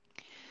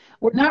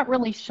 We're not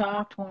really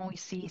shocked when we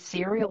see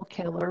serial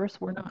killers.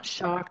 We're not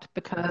shocked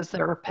because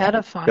there are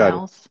Got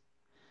it. pedophiles.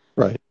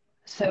 Right.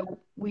 So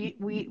we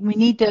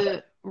need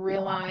to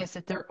realize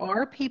that there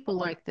are people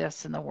like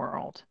this in the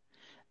world.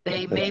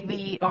 They Okay.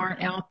 maybe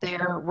aren't out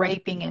there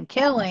raping and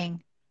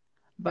killing,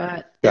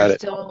 but they're Got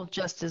it. still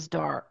just as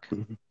dark.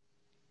 Mhm.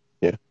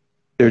 Yeah.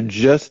 They're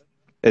just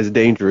as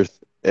dangerous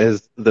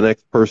as the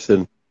next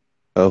person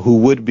who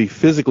would be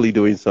physically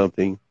doing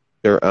something.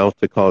 They're out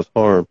to cause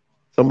harm.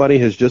 Somebody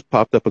has just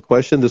popped up a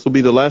question. This will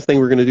be the last thing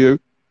we're going to do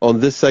on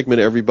this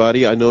segment,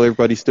 everybody. I know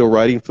everybody's still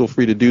writing. Feel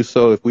free to do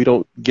so. If we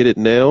don't get it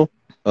now,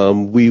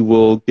 we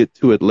will get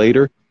to it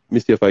later. Let me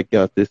see if I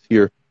got this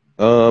here.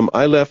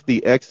 I left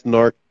the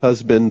ex-narc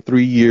husband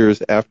 3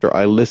 years after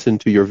I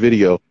listened to your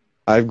video.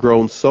 I've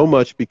grown so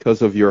much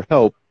because of your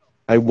help.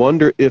 I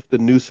wonder if the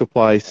new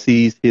supply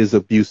sees his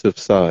abusive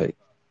side.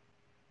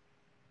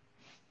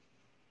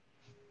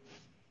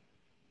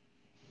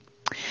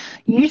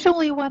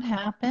 Usually what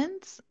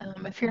happens,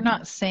 if you're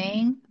not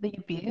seeing the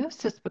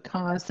abuse, is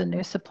because the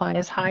new supply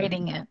is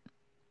hiding it.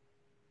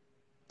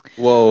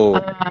 Whoa,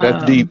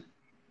 that's deep.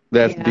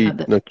 That's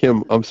deep. No,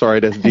 Kim, I'm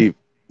sorry, that's deep.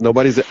 I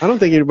don't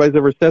think anybody's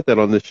ever said that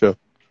on this show.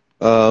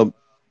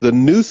 The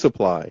new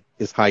supply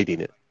is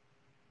hiding it.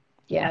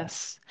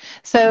 Yes.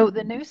 So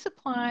the new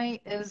supply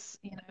is,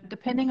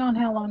 depending on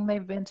how long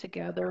they've been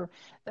together,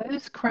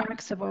 those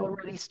cracks have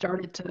already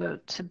started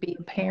to be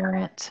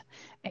apparent,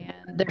 and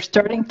they're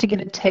starting to get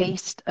a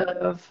taste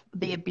of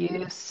the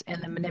abuse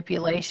and the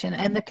manipulation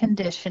and the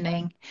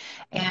conditioning,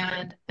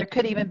 and there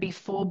could even be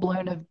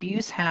full-blown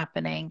abuse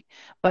happening.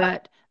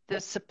 But the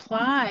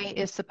supply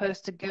is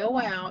supposed to go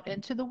out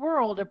into the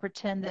world and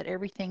pretend that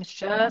everything's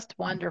just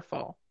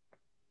wonderful.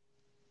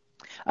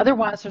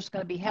 Otherwise, there's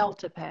going to be hell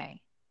to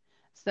pay.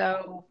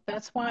 So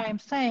that's why I'm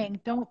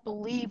saying don't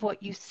believe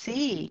what you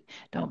see.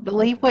 Don't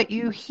believe what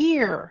you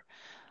hear.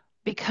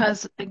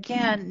 Because,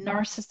 again,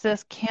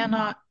 narcissists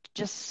cannot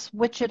just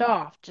switch it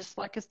off. Just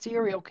like a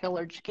serial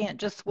killer, you can't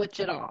just switch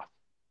it off.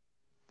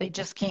 They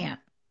just can't.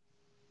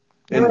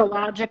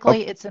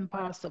 Neurologically, it's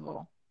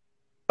impossible.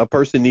 A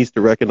person needs to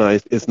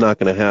recognize it's not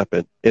going to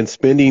happen. And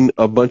spending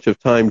a bunch of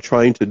time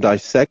trying to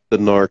dissect the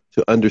narc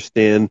to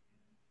understand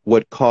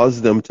what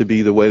caused them to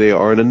be the way they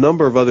are and a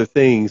number of other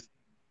things,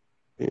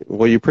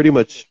 well, you're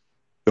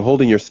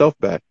holding yourself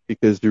back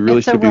because you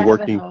really should be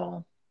working.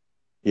 Hole.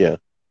 Yeah.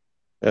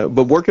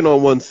 But working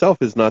on oneself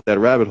is not that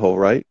rabbit hole,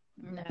 right?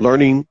 No.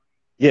 Learning,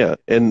 yeah.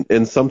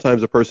 And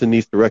sometimes a person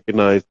needs to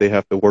recognize they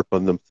have to work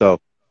on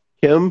themselves.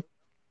 Kim,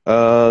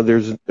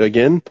 there's,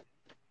 again,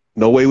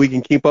 no way we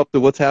can keep up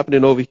to what's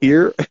happening over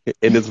here.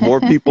 And it's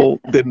more people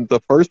than the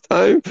first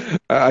time.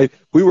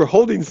 We were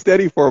holding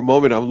steady for a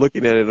moment. I'm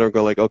looking at it and I'm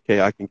going like, okay,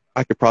 I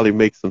could probably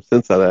make some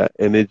sense of that.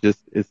 And it's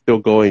still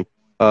going.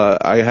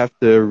 I have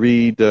to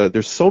read,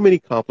 there's so many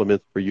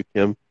compliments for you,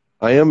 Kim.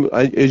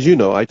 As you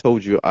know, I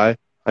told you, I'm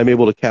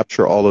able to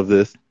capture all of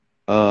this.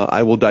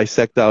 I will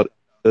dissect out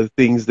the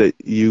things that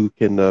you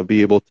can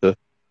be able to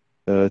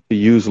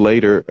use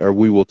later, or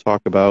we will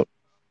talk about.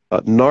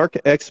 Narc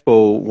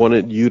Expo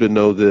wanted you to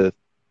know this.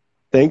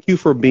 Thank you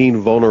for being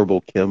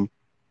vulnerable, Kim.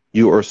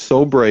 You are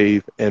so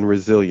brave and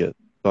resilient.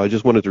 So I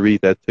just wanted to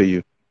read that to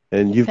you.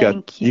 And you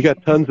got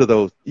tons of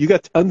those. You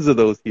got tons of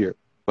those here,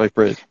 my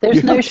friend.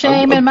 There's no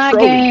shame in my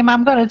game.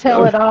 I'm going to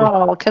tell it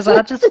all because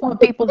I just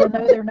want people to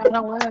know they're not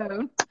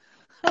alone.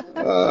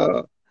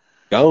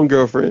 Go on,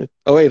 girlfriend.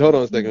 Oh, wait, hold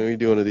on a second. Let me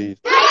do one of these.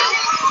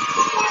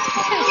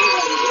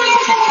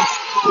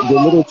 The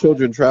little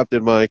children trapped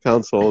in my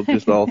console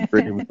just all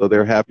scream, so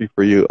they're happy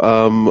for you.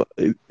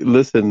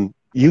 Listen,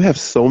 you have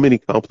so many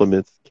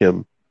compliments,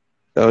 Kim,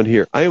 down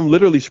here. I am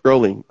literally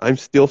scrolling. I'm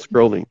still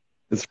scrolling.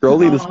 And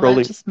scrolling and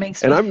scrolling. Just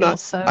makes and me I'm feel not,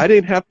 so... I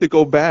didn't have to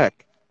go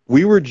back.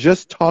 We were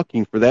just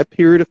talking for that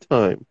period of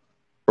time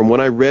from when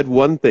I read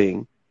one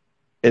thing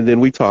and then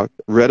we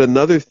talked, read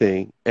another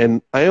thing,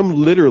 and I am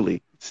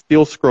literally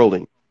still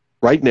scrolling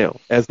right now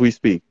as we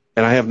speak,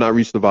 and I have not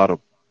reached the bottom.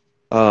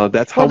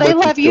 That's how much they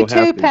love you too,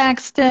 happening.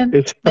 Paxton.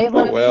 They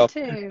love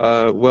you too.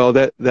 Well,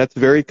 that's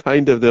very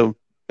kind of them,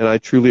 and I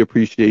truly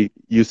appreciate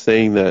you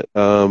saying that.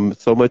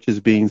 So much is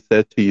being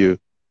said to you,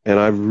 and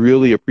I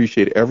really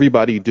appreciate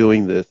everybody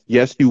doing this.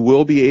 Yes, you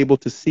will be able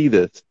to see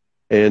this,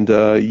 and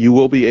you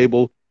will be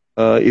able,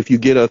 if you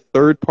get a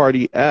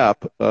third-party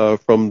app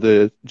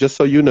just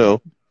so you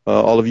know,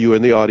 all of you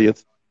in the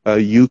audience,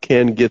 you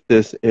can get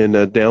this and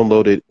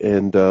download it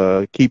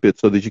and keep it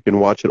so that you can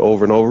watch it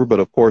over and over. But,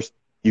 of course,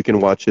 you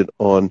can watch it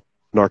on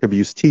Narc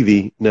Abuse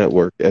TV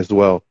network as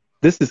well.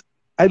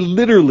 I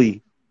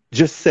literally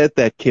just said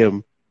that,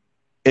 Kim,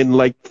 and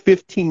like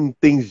 15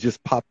 things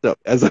just popped up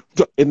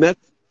in that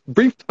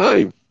brief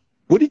time.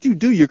 What did you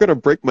do? You're going to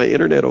break my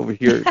internet over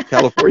here in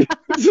California.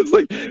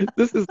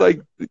 This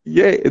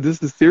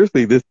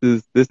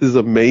is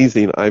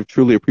amazing. I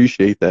truly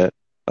appreciate that.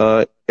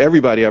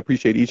 Everybody, I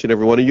appreciate each and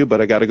every one of you,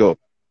 but I got to go.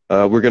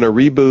 We're going to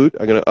reboot.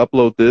 I'm going to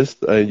upload this.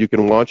 You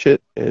can watch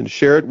it and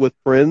share it with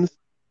friends.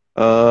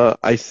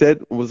 I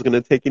said I was going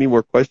to take any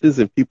more questions,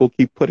 and people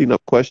keep putting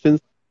up questions.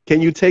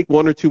 Can you take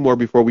one or two more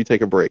before we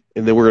take a break?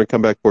 And then we're going to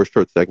come back for a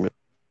short segment.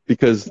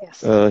 Because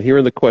here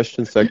in the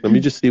question section, let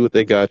me just see what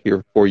they got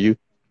here for you.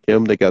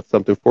 Kim, they got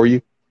something for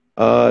you.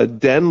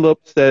 Danlup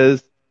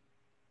says,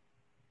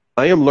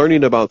 I am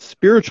learning about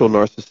spiritual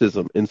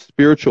narcissism and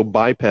spiritual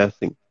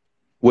bypassing.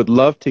 Would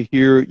love to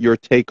hear your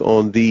take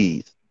on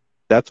these.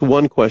 That's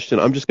one question.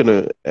 I'm just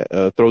going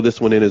to throw this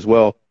one in as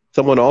well.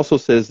 Someone also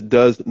says,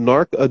 does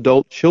narc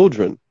adult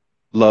children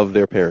love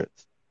their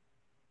parents?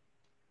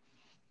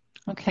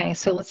 Okay,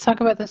 so let's talk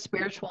about the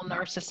spiritual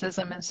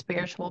narcissism and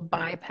spiritual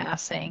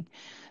bypassing.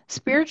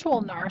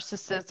 Spiritual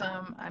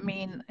narcissism, I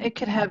mean, it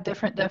could have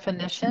different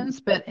definitions,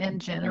 but in Hmm.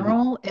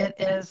 general, it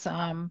is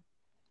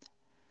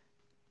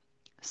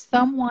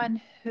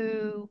someone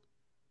who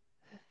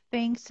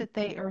thinks that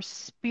they are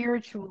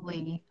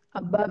spiritually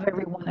above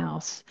everyone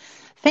else.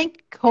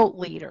 Think cult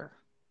leader,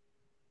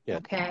 Yeah.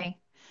 okay?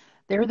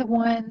 They're the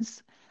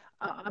ones,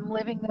 I'm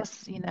living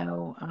this,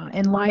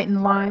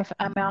 enlightened life.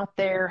 I'm out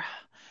there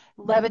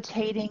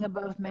levitating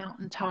above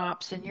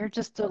mountaintops, and you're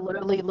just a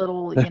literally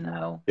little, Yeah.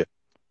 Right.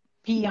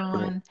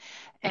 peon,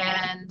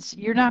 and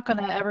you're not going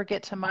to ever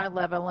get to my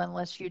level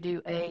unless you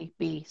do A,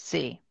 B,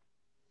 C.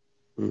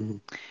 Hmm.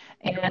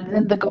 And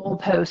then the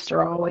goalposts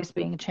are always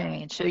being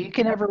changed. So you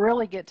can never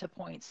really get to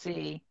point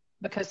C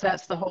because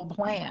that's the whole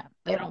plan.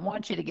 They don't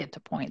want you to get to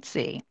point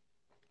C.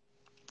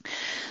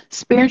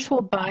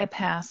 Spiritual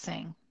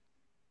bypassing.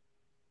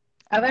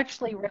 I've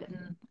actually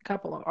written a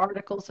couple of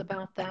articles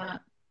about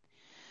that.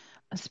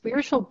 A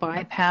spiritual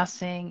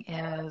bypassing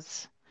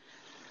is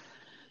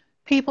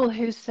people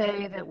who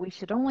say that we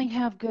should only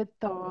have good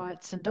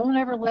thoughts and don't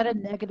ever let a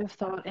negative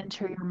thought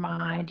enter your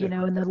mind,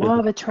 Yeah. and the law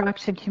of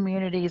attraction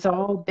community is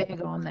all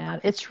big on that.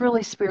 It's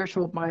really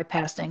spiritual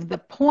bypassing. The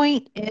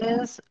point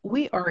is,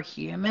 we are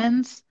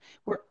humans.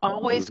 We're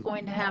always Hmm.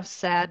 going to have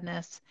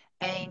sadness,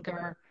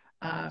 anger,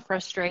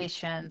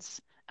 frustrations,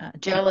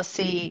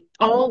 jealousy.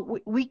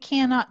 We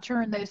cannot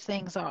turn those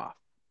things off.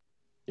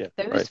 Yeah.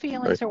 Those Right. Right.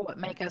 feelings are what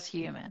make us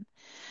human.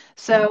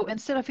 So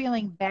instead of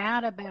feeling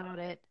bad about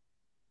it,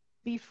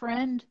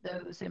 befriend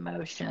those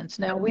emotions.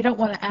 Now, we don't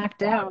want to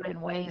act out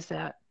in ways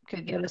that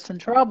could get us in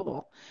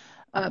trouble,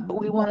 but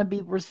we want to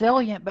be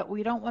resilient, but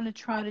we don't want to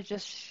try to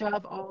just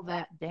shove all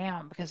that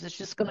down because it's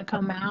just going to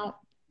come out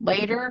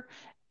later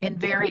in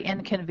very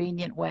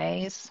inconvenient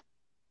ways.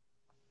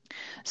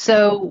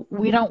 So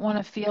we don't want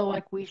to feel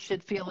like we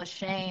should feel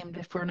ashamed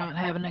if we're not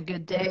having a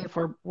good day, if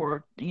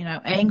we're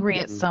angry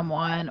at Hmm.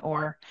 someone,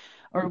 or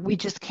we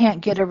just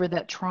can't get over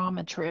that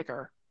trauma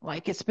trigger.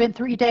 Like, it's been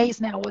 3 days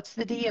now, what's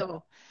the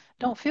deal?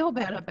 Don't feel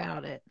bad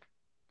about it.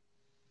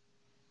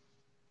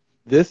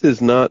 This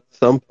is not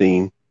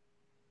something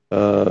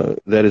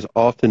that is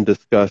often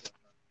discussed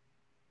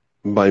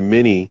by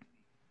many.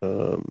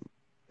 Um,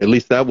 at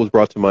least that was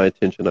brought to my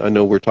attention. I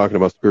know we're talking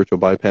about spiritual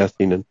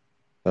bypassing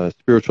and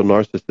spiritual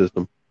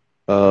narcissism,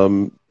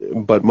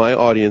 but my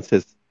audience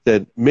has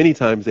said many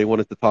times they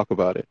wanted to talk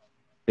about it.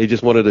 They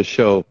just wanted a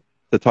show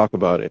to talk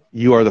about it.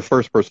 You are the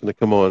first person to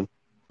come on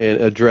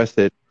and address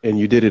it, and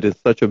you did it in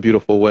such a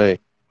beautiful way.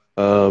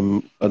 A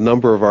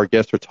number of our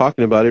guests are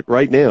talking about it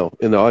right now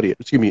in the audience.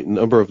 Excuse me, a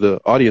number of the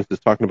audience is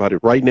talking about it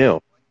right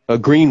now,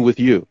 agreeing with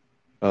you.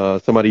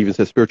 Somebody even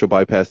says spiritual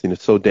bypassing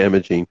is so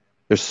damaging.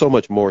 There's so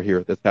much more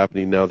here that's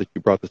happening now that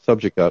you brought the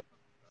subject up.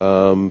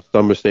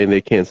 Some are saying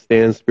they can't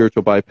stand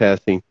spiritual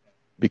bypassing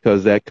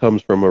because that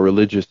comes from a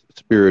religious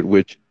spirit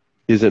which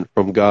isn't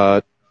from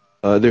God.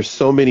 There's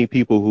so many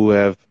people who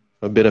have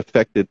been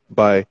affected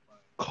by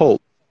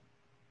cults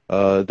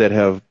that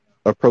have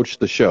approached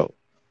the show.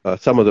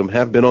 Some of them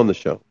have been on the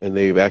show, and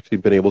they've actually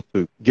been able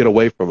to get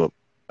away from them.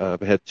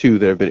 I've had two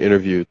that have been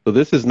interviewed. So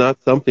this is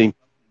not something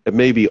that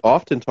may be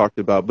often talked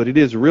about, but it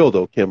is real,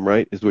 though, Kim,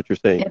 right? Is what you're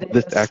saying. It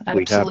This is,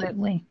 actually happens.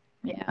 absolutely.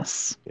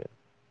 Yes. Yeah.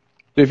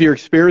 So if you're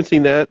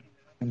experiencing that,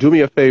 do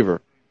me a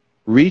favor.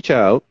 Reach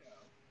out,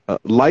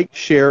 like,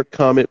 share,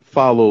 comment,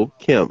 follow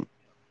Kim.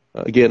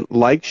 Again,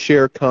 like,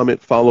 share,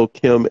 comment, follow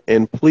Kim,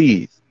 and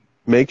please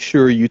make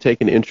sure you take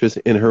an interest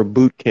in her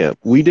boot camp.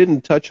 We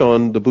didn't touch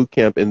on the boot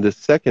camp in this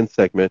second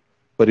segment,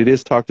 but it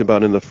is talked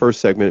about in the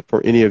first segment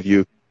for any of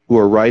you who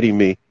are writing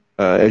me.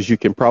 As you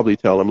can probably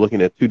tell, I'm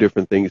looking at two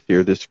different things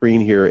here, the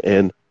screen here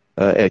and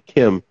at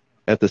Kim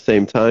at the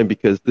same time,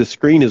 because the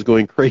screen is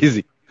going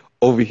crazy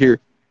over here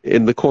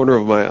in the corner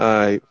of my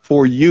eye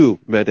for you,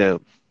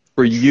 madame,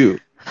 for you.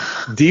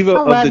 Diva I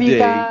of the love you day.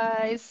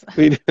 guys. I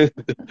mean,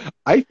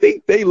 I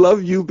think they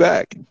love you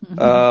back.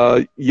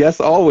 Yes,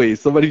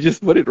 always. Somebody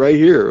just put it right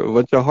here. A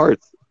bunch of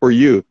hearts for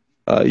you.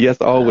 Yes,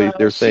 always.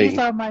 They're She's saying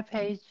on my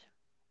page.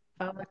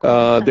 Found the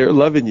queen. they're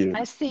loving you.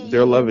 I see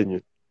They're you. loving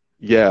you.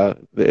 Yeah,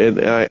 and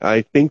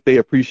I think they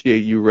appreciate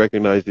you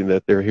recognizing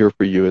that they're here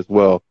for you as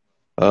well.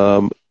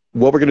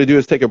 What we're going to do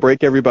is take a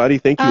break, everybody.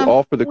 Thank you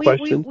all for the We, we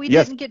questions. we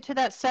Yes. didn't get to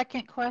that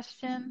second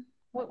question.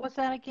 What was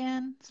that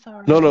again?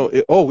 No, no.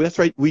 Sorry. Oh, that's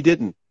right. We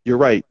didn't. You're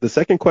right. The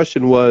second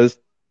question was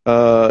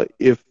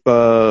if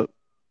the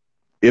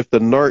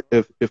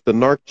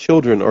narc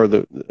children are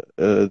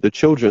the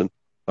children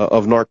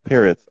of narc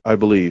parents, I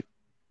believe,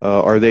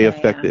 are they Yeah.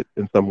 affected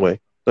in some way?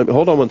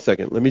 Hold on one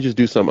second. Let me just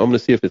do something. I'm going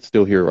to see if it's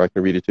still here or I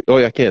can read it to you. Oh,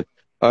 yeah, I can.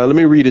 Let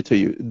me read it to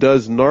you.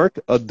 Does narc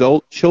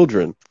adult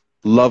children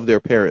love their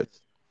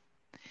parents?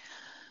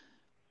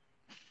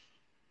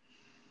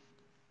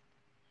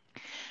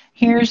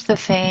 Here's the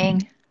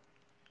thing.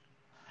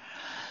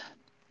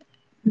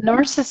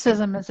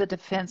 Narcissism is a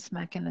defense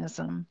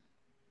mechanism,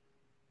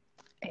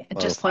 Wow.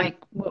 just like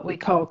what we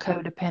call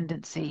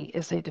codependency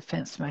is a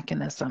defense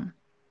mechanism.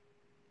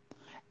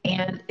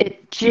 And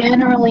it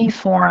generally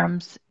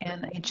forms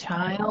in a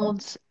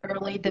child's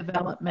early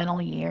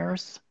developmental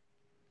years.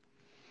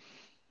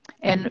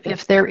 And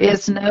if there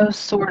is no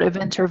sort of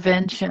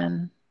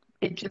intervention,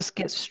 it just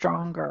gets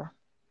stronger.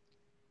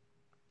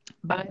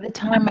 By the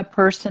time a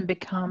person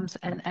becomes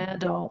an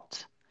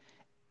adult,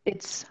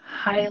 it's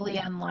highly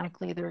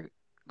unlikely they're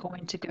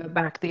going to go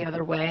back the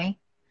other way.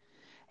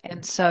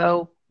 And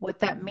so what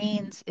that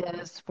means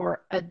is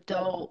for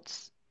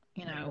adults,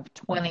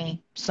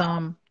 20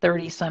 some,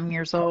 30 some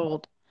years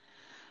old,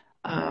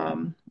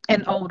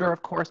 and older,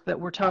 of course, but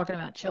we're talking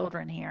about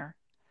children here.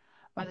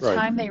 By the Right.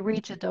 time they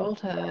reach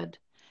adulthood,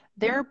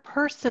 their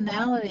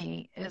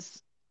personality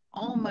is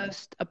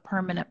almost a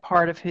permanent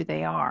part of who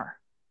they are.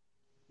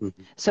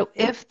 Mm-hmm. So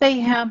if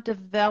they have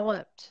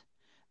developed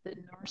the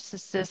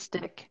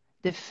narcissistic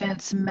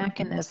defense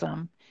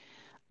mechanism,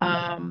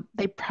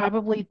 they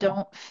probably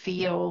don't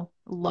feel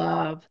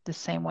love the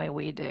same way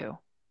we do.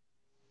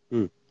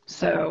 Mm.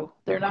 So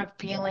they're not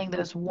feeling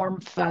those warm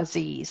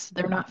fuzzies.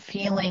 They're not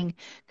feeling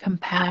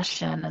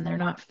compassion, and they're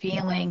not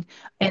feeling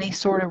any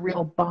sort of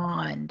real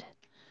bond,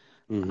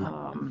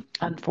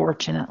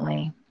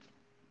 unfortunately.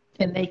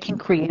 And they can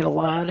create a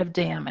lot of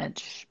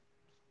damage.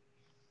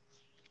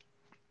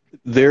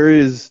 There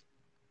is,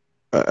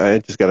 I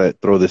just got to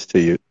throw this to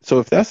you. So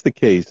if that's the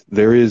case,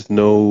 there is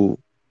no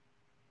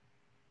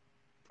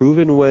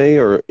proven way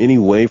or any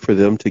way for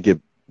them to get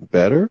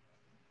better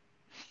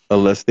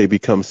unless they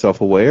become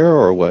self-aware,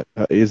 or what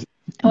is?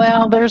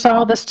 Well, there's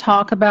all this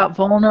talk about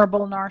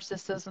vulnerable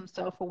narcissism,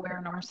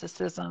 self-aware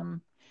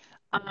narcissism.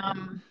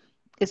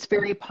 It's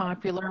very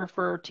popular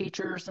for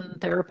teachers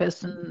and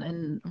therapists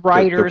and To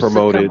writers to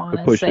promote come it, on to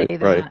and push say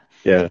it, right? that.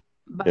 Yeah,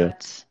 yeah.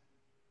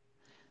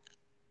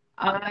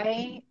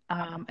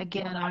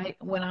 But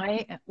when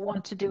I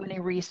want to do any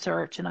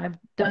research, and I've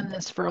done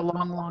this for a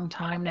long, long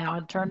time now, I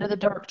turn to the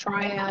dark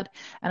triad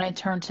and I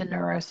turn to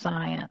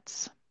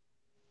neuroscience.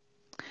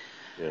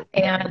 Yeah.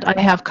 And I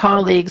have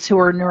colleagues who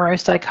are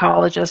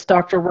neuropsychologists.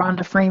 Dr.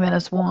 Rhonda Freeman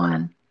is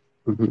one.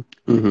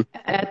 Mm-hmm. Mm-hmm.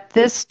 At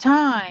this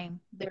time,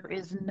 there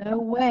is no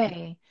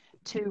way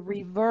to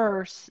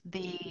reverse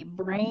the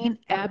brain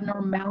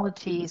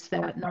abnormalities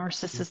that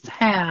narcissists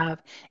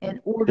have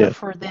in order Yeah.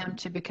 for them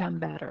to become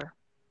better.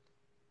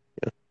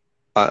 Yeah.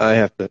 I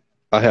have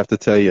to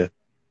tell you,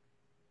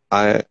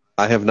 I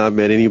have not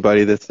met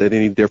anybody that said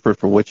any different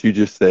from what you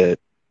just said.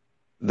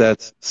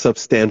 That's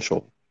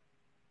substantial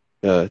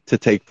to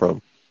take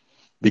from,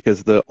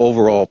 because the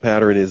overall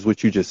pattern is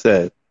what you just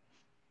said.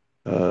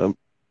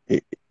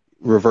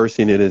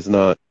 Reversing it is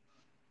not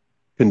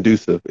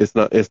conducive. It's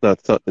not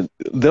something.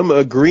 Them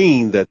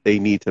agreeing that they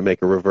need to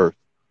make a reverse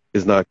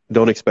is not.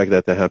 Don't expect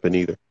that to happen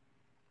either.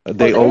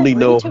 They only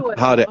know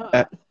how to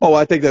act. Oh,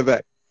 I take that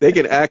back. They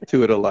can act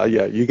to it a lot.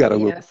 Yeah, you got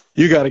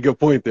a good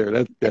point there.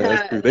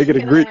 That's true. They can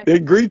agree. They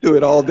agree to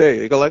it all day.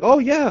 They go like, oh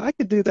yeah, I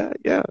could do that.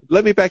 Yeah,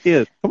 let me back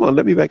in. Come on,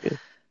 let me back in.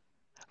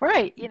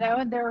 Right.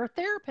 And there are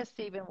therapists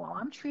even while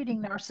I'm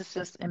treating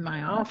narcissists in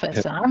my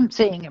office and I'm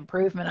seeing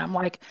improvement. I'm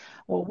like,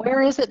 well,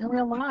 where is it in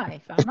real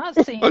life? I'm not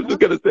seeing I was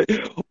just going to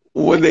say,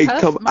 when they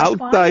come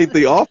outside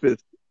the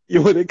office,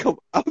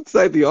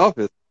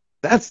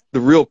 that's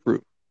the real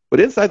proof. But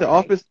inside the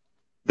office,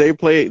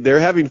 they're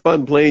having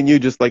fun playing you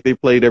just like they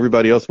played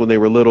everybody else when they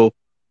were little,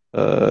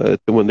 to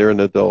when they're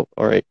an adult.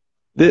 All right.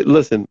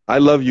 Listen, I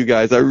love you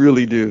guys. I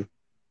really do.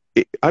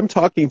 I'm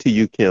talking to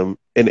you, Kim,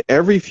 and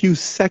every few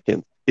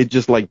seconds, it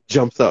just like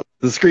jumps up.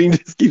 The screen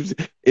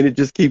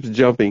just keeps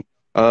jumping.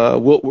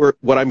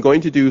 What I'm going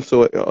to do,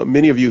 so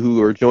many of you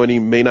who are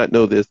joining may not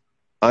know this,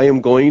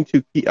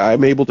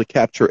 I'm able to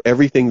capture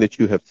everything that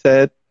you have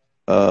said,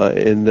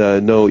 and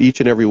know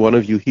each and every one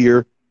of you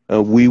here.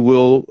 We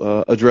will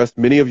address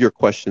many of your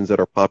questions that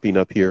are popping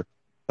up here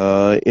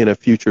in a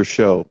future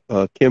show.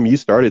 Kim, you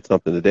started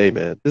something today,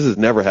 man. This has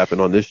never happened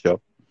on this show,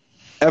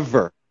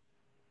 ever.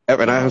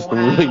 And I have some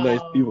really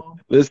nice people.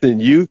 Listen,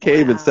 you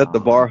came and set the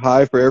bar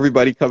high for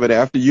everybody coming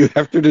after you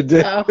after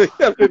today.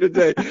 After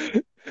today,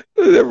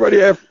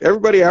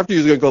 everybody after you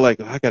is gonna go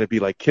like, oh, I got to be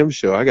like Kim's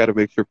show. I got to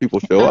make sure people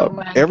show up.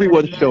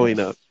 Everyone's showing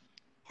up.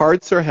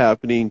 Hearts are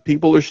happening.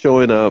 People are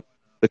showing up.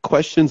 The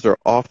questions are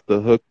off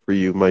the hook for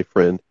you, my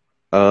friend.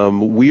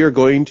 We are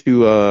going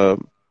to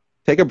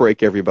take a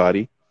break,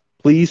 everybody.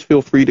 Please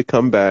feel free to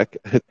come back.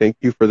 Thank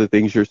you for the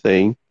things you're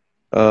saying.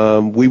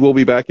 We will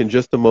be back in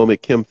just a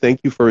moment. Kim, thank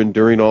you for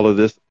enduring all of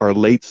this, our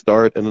late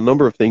start, and a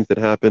number of things that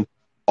happened,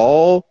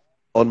 all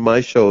on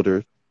my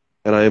shoulders.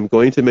 And I am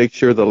going to make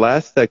sure the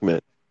last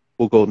segment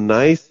will go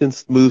nice and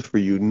smooth for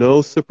you.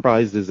 No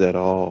surprises at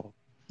all.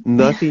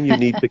 Nothing you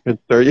need to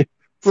concern you.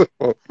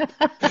 All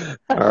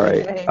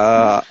right.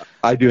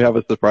 I do have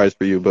a surprise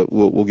for you, but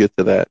we'll get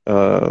to that.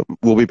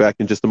 We'll be back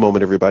in just a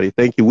moment, everybody.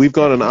 Thank you. We've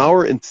gone an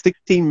hour and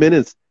 16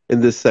 minutes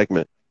in this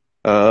segment.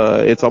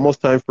 It's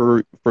almost time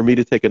for me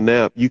to take a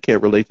nap. You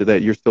can't relate to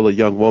that. You're still a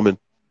young woman.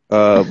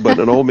 But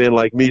an old man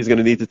like me is going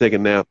to need to take a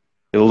nap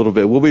in a little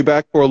bit. We'll be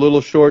back for a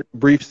little short,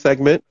 brief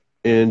segment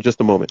in just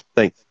a moment.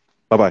 Thanks.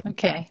 Bye-bye.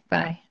 Okay.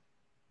 Bye.